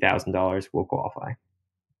 $50,000 will qualify.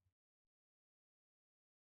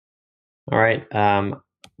 All right,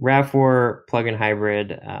 RAV4 plug-in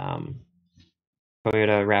hybrid,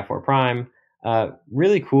 Toyota RAV4 Prime,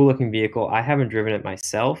 really cool looking vehicle. I haven't driven it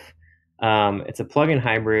myself. It's a plug-in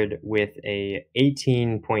hybrid with a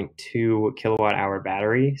 18.2 kilowatt hour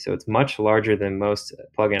battery, so it's much larger than most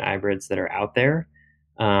plug-in hybrids that are out there.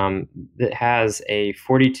 It has a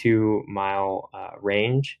 42-mile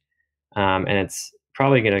range, and it's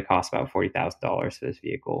probably going to cost about $40,000 for this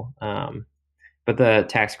vehicle, but the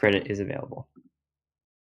tax credit is available.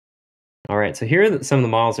 All right, so here are some of the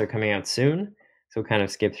models that are coming out soon. So we'll kind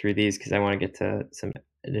of skip through these because I want to get to some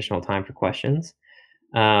additional time for questions.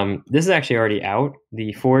 This is actually already out,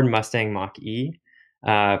 the Ford Mustang Mach-E.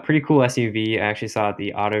 Pretty cool SUV. I actually saw it at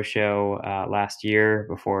the auto show last year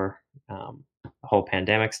before the whole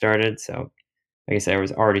pandemic started. So like I said, it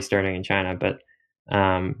was already starting in China, but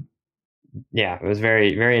yeah, it was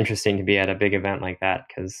very, very interesting to be at a big event like that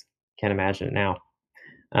because can't imagine it now.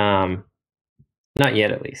 Not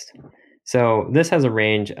yet, at least. So this has a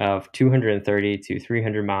range of 230 to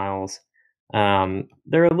 300 miles.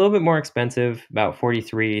 They're a little bit more expensive, about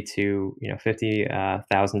 43 to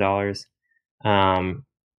 $50,000.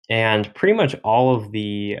 And pretty much all of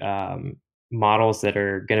the models that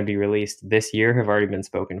are going to be released this year have already been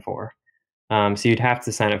spoken for. So you'd have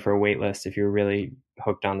to sign up for a wait list if you're really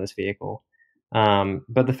hooked on this vehicle.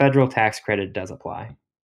 But the federal tax credit does apply.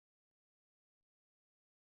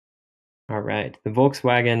 All right, the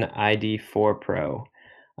Volkswagen ID4 Pro.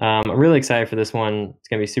 I'm really excited for this one. It's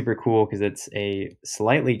going to be super cool because it's a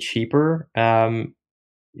slightly cheaper,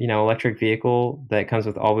 electric vehicle that comes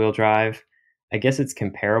with all-wheel drive. I guess it's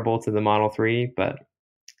comparable to the Model 3, but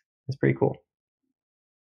it's pretty cool.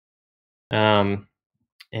 And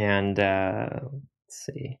let's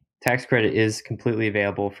see, tax credit is completely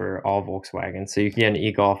available for all Volkswagens, so you can get an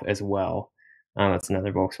e-Golf as well. That's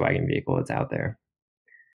another Volkswagen vehicle that's out there.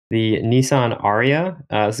 The Nissan Ariya,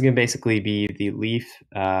 this is going to basically be the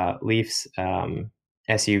Leaf's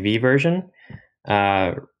SUV version.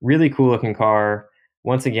 Really cool looking car.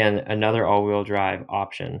 Once again, another all-wheel drive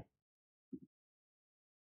option.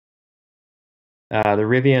 The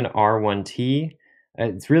Rivian R1T.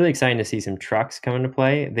 It's really exciting to see some trucks come into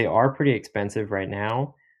play. They are pretty expensive right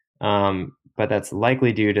now, but that's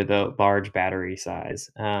likely due to the large battery size.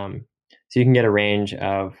 So you can get a range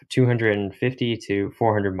of 250 to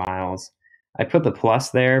 400 miles. I put the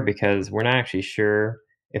plus there because we're not actually sure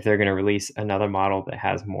if they're going to release another model that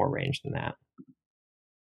has more range than that.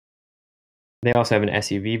 They also have an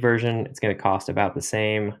SUV version. It's going to cost about the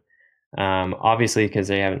same. Obviously, because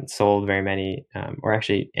they haven't sold very many, or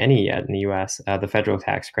actually any yet in the US, the federal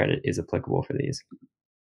tax credit is applicable for these.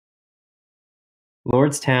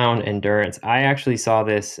 Lordstown Endurance. I actually saw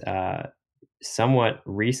this somewhat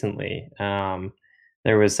recently.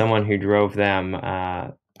 There was someone who drove them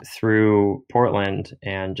through Portland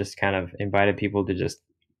and just kind of invited people to just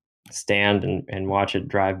stand and watch it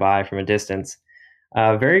drive by from a distance.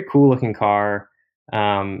 Very cool looking car.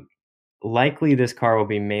 Likely this car will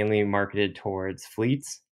be mainly marketed towards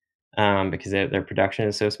fleets because their production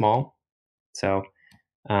is so small. So,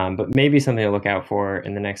 but maybe something to look out for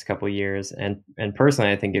in the next couple of years. And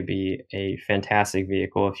personally, I think it'd be a fantastic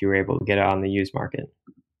vehicle if you were able to get it on the used market.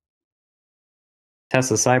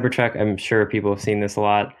 Tesla Cybertruck, I'm sure people have seen this a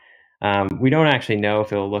lot. We don't actually know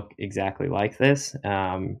if it'll look exactly like this.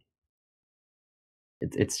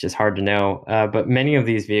 It's just hard to know. But many of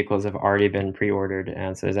these vehicles have already been pre-ordered,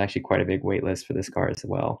 and so there's actually quite a big wait list for this car as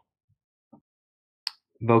well.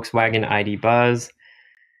 Volkswagen ID Buzz.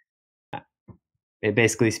 it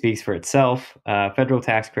basically speaks for itself. Federal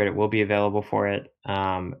tax credit will be available for it.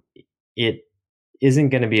 It isn't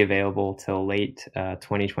going to be available till late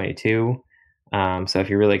 2022. So if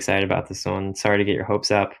you're really excited about this one, sorry to get your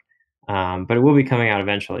hopes up. But it will be coming out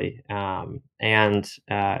eventually. And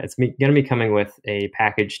it's going to be coming with a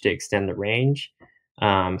package to extend the range.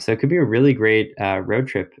 So it could be a really great road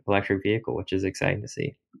trip electric vehicle, which is exciting to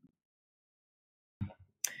see.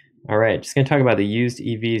 All right, just going to talk about the used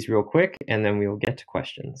EVs real quick, and then we will get to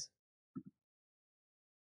questions.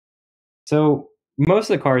 So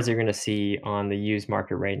most of the cars you're going to see on the used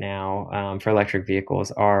market right now for electric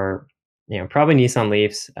vehicles are, probably Nissan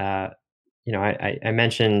Leafs. I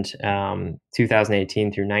mentioned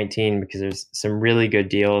 2018 through 19 because there's some really good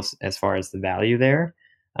deals as far as the value there.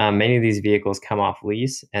 Many of these vehicles come off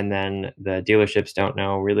lease, and then the dealerships don't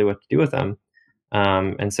know really what to do with them.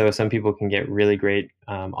 And so some people can get really great,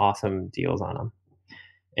 awesome deals on them.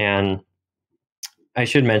 And I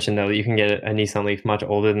should mention, though, that you can get a Nissan Leaf much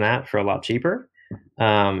older than that for a lot cheaper.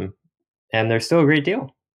 Um, and they're still a great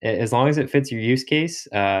deal. As long as it fits your use case,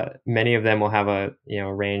 many of them will have a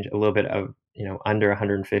range a little bit of under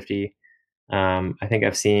 150. I think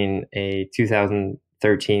I've seen a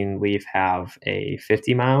 2013 Leaf have a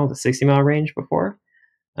 50 mile to 60 mile range before.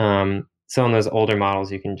 So on those older models,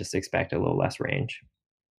 you can just expect a little less range.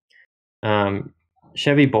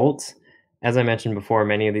 Chevy Bolts, as I mentioned before,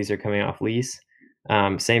 many of these are coming off lease.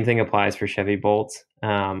 Same thing applies for Chevy Bolts.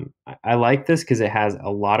 I like this because it has a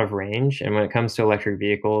lot of range, and when it comes to electric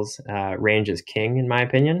vehicles, range is king, in my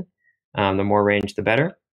opinion. The more range, the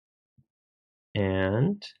better.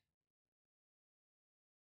 And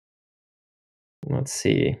let's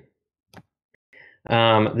see.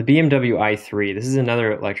 The BMW i3. This is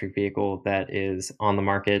another electric vehicle that is on the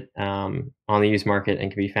market, on the used market,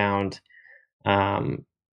 and can be found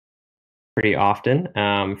pretty often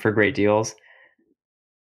for great deals.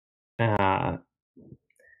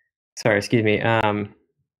 Sorry, excuse me.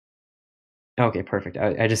 Okay, perfect.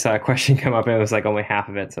 I just saw a question come up, and it was like only half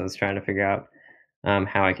of it, so I was trying to figure out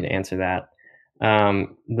how I can answer that.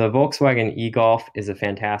 The Volkswagen e-Golf is a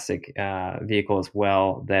fantastic vehicle as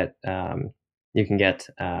well that you can get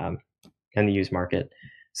in the used market.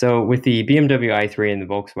 So with the BMW i3 and the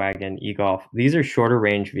Volkswagen e-Golf, these are shorter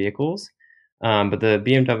range vehicles, but the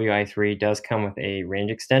BMW i3 does come with a range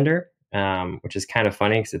extender, which is kind of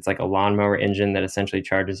funny because it's like a lawnmower engine that essentially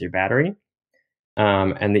charges your battery.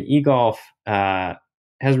 And the e-Golf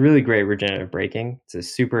has really great regenerative braking. It's a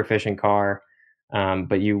super efficient car,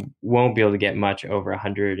 but you won't be able to get much over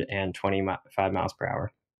 125 miles per hour,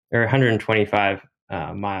 or 125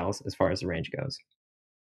 miles as far as the range goes.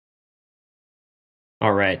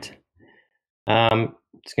 All right.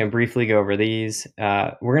 Just going to briefly go over these.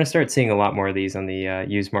 We're going to start seeing a lot more of these on the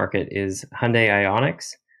used market is Hyundai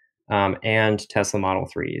Ioniqs and Tesla Model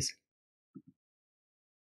 3s.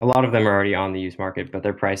 A lot of them are already on the used market, but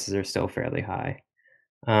their prices are still fairly high.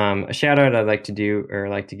 A shout out I'd like to do or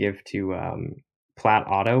like to give to Platt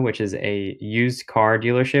Auto, which is a used car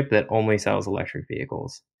dealership that only sells electric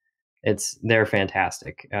vehicles. They're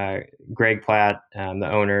fantastic. Greg Platt, the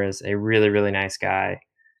owner, is a really, really nice guy.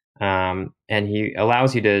 And he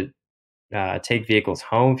allows you to take vehicles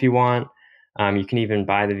home if you want. You can even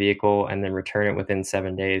buy the vehicle and then return it within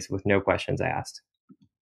 7 days with no questions asked.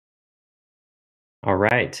 All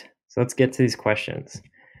right, so let's get to these questions.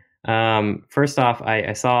 First off,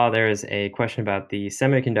 I saw there is a question about the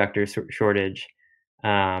semiconductor shortage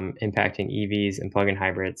impacting EVs and plug-in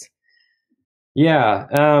hybrids.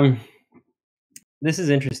 Yeah, this is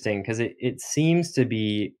interesting because it seems to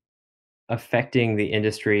be affecting the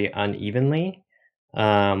industry unevenly.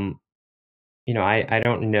 I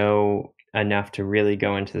don't know enough to really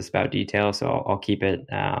go into this about detail, so I'll keep it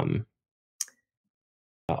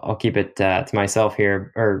to myself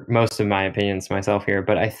here, or most of my opinions to myself here.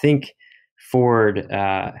 But I think Ford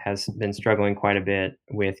has been struggling quite a bit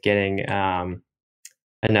with getting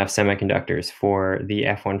enough semiconductors for the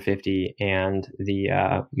F-150 and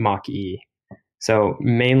the Mach-E. So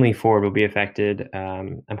mainly Ford will be affected.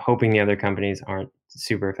 I'm hoping the other companies aren't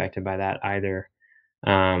super affected by that either.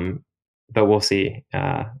 But we'll see.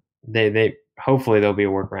 They hopefully there'll be a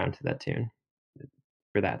workaround to that tune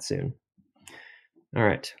for that soon. All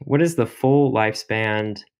right. What is the full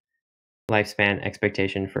lifespan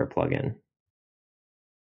expectation for a plug-in?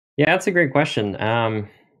 Yeah, that's a great question.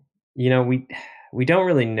 We don't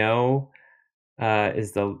really know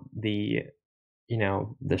is the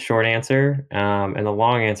short answer, and the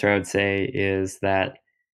long answer I would say is that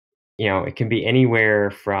it can be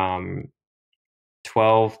anywhere from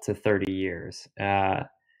 12 to 30 years.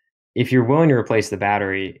 If you're willing to replace the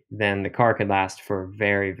battery, then the car could last for a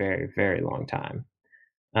very, very, very long time.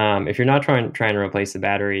 If you're not trying to replace the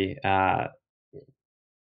battery,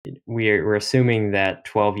 we're assuming that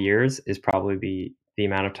 12 years is probably the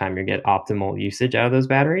amount of time you get optimal usage out of those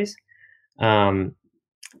batteries. Um,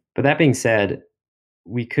 but that being said,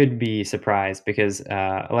 we could be surprised because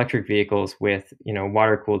electric vehicles with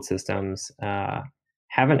water cooled systems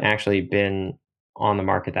haven't actually been on the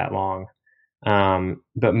market that long.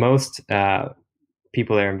 But most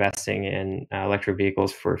people that are investing in electric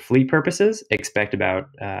vehicles for fleet purposes expect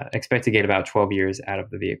to get about 12 years out of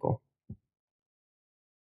the vehicle.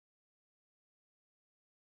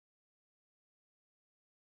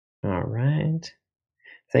 All right.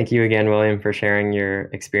 Thank you again, William, for sharing your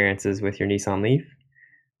experiences with your Nissan Leaf.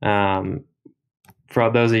 Um, for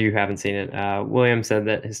all those of you who haven't seen it, William said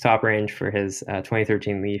that his top range for his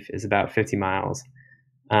 2013 Leaf is about 50 miles,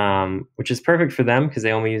 which is perfect for them because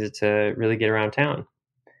they only use it to really get around town.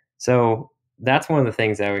 So that's one of the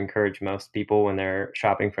things I would encourage most people when they're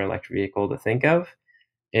shopping for an electric vehicle to think of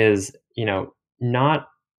is, not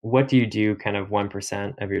what do you do kind of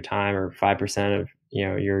 1% of your time or 5% of,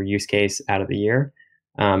 your use case out of the year.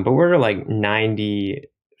 But what are like 95%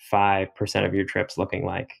 of your trips looking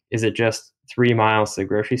like? Is it just 3 miles to the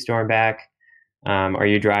grocery store and back? Are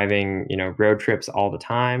you driving, road trips all the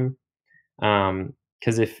time?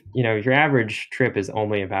 Because if your average trip is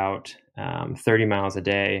only about 30 miles a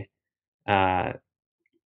day, uh,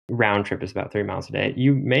 round trip is about 3 miles a day,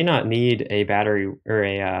 you may not need a battery or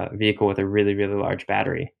a vehicle with a really, really large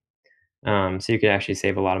battery. So you could actually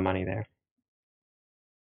save a lot of money there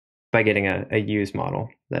by getting a used model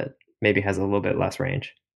that maybe has a little bit less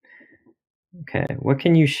range. Okay, what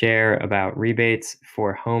can you share about rebates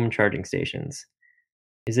for home charging stations?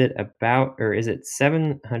 Is it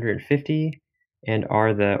 750? And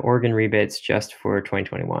are the Oregon rebates just for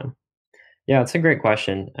 2021? Yeah, it's a great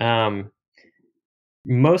question.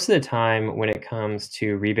 Most of the time, when it comes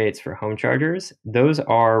to rebates for home chargers, those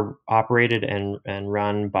are operated and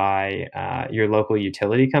run by your local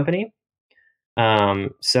utility company.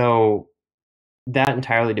 So that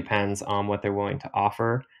entirely depends on what they're willing to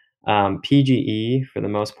offer. PGE, for the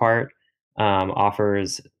most part,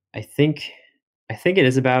 offers, I think, I think it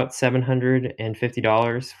is about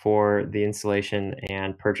 $750 for the installation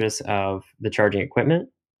and purchase of the charging equipment.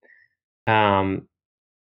 Um,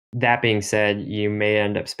 that being said, you may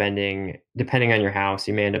end up spending, depending on your house,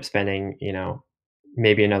 you may end up spending,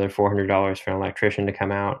 maybe another $400 for an electrician to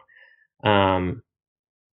come out. Um,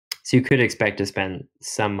 so you could expect to spend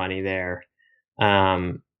some money there.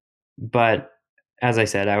 Um, but as I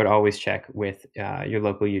said, I would always check with your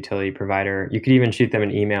local utility provider. You could even shoot them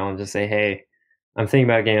an email and just say, "Hey, I'm thinking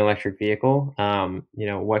about getting an electric vehicle.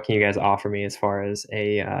 What can you guys offer me as far as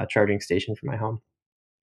a charging station for my home?"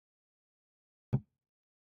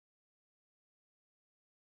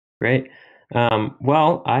 Great.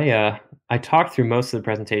 Well, I talked through most of the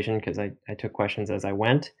presentation because I took questions as I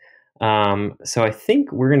went. So I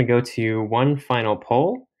think we're going to go to one final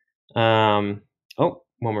poll. One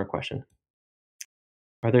more question.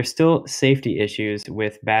 Are there still safety issues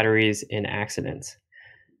with batteries in accidents?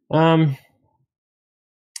 Um,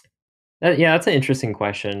 yeah, that's an interesting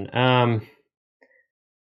question. I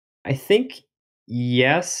think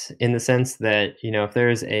yes, in the sense that, if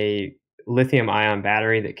there's a lithium ion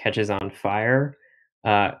battery that catches on fire,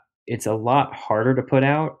 uh, it's a lot harder to put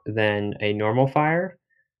out than a normal fire.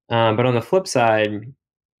 But on the flip side,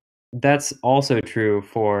 that's also true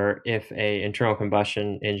for if a internal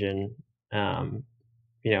combustion engine, um,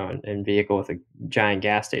 and vehicle with a giant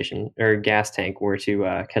gas station or gas tank were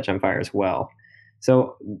to catch on fire as well.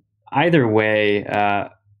 So either way,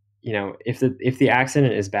 if the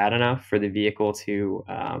accident is bad enough for the vehicle to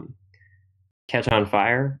catch on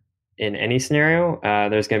fire in any scenario,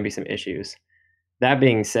 there's going to be some issues. That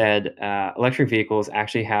being said, electric vehicles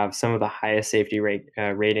actually have some of the highest safety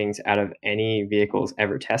ratings out of any vehicles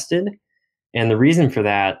ever tested. And the reason for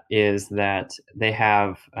that is that they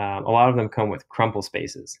have a lot of them come with crumple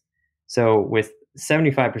spaces. So with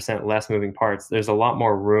 75% less moving parts, there's a lot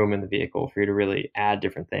more room in the vehicle for you to really add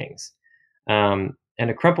different things. And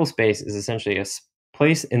a crumple space is essentially a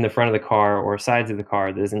place in the front of the car or sides of the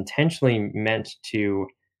car that is intentionally meant to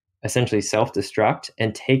essentially self-destruct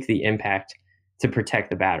and take the impact to protect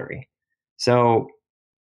the battery. So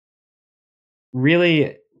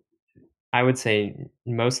really, I would say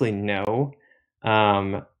mostly no.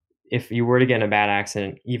 Um, if you were to get in a bad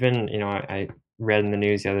accident, even, I read in the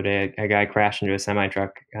news the other day, a guy crashed into a semi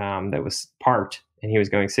truck that was parked and he was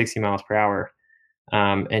going 60 miles per hour.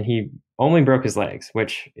 And he only broke his legs,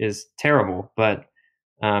 which is terrible. But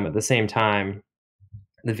at the same time,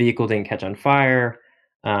 the vehicle didn't catch on fire.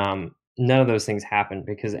 none of those things happened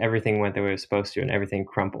because everything went the way it was supposed to and everything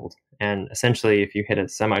crumpled. And essentially, if you hit a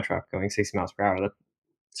semi truck going 60 miles per hour, that's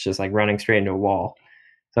just like running straight into a wall.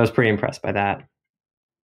 So I was pretty impressed by that.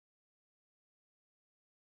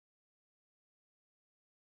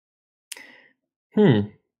 Hmm.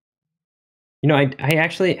 I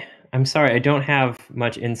actually, I'm sorry, I don't have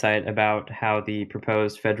much insight about how the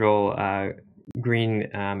proposed federal Green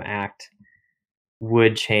Act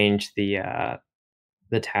would change the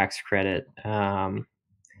tax credit.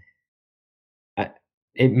 I,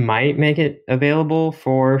 it might make it available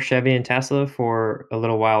for Chevy and Tesla for a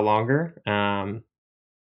little while longer,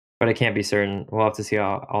 but I can't be certain. We'll have to see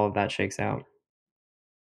how all of that shakes out.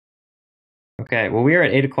 Okay, well, we are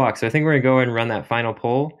at 8 o'clock, so I think we're gonna go ahead and run that final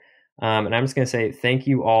poll. And I'm just gonna say thank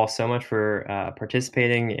you all so much for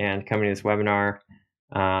participating and coming to this webinar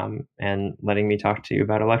and letting me talk to you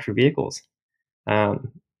about electric vehicles.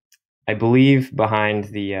 Um, I believe behind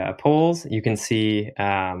the polls, you can see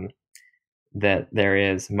that there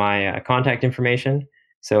is my contact information.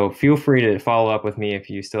 So feel free to follow up with me if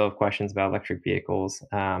you still have questions about electric vehicles,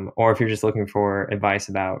 or if you're just looking for advice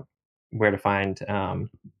about where to find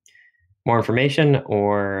more information,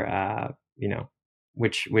 or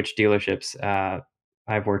which dealerships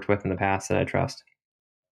I've worked with in the past that I trust.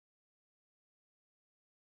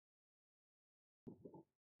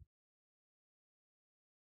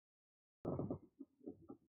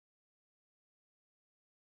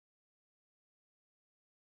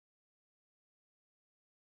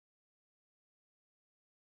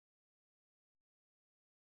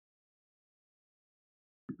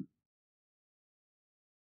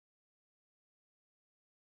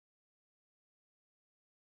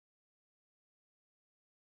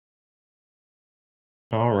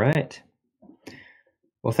 All right.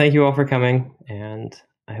 Well, thank you all for coming, and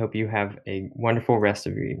I hope you have a wonderful rest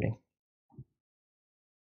of your evening.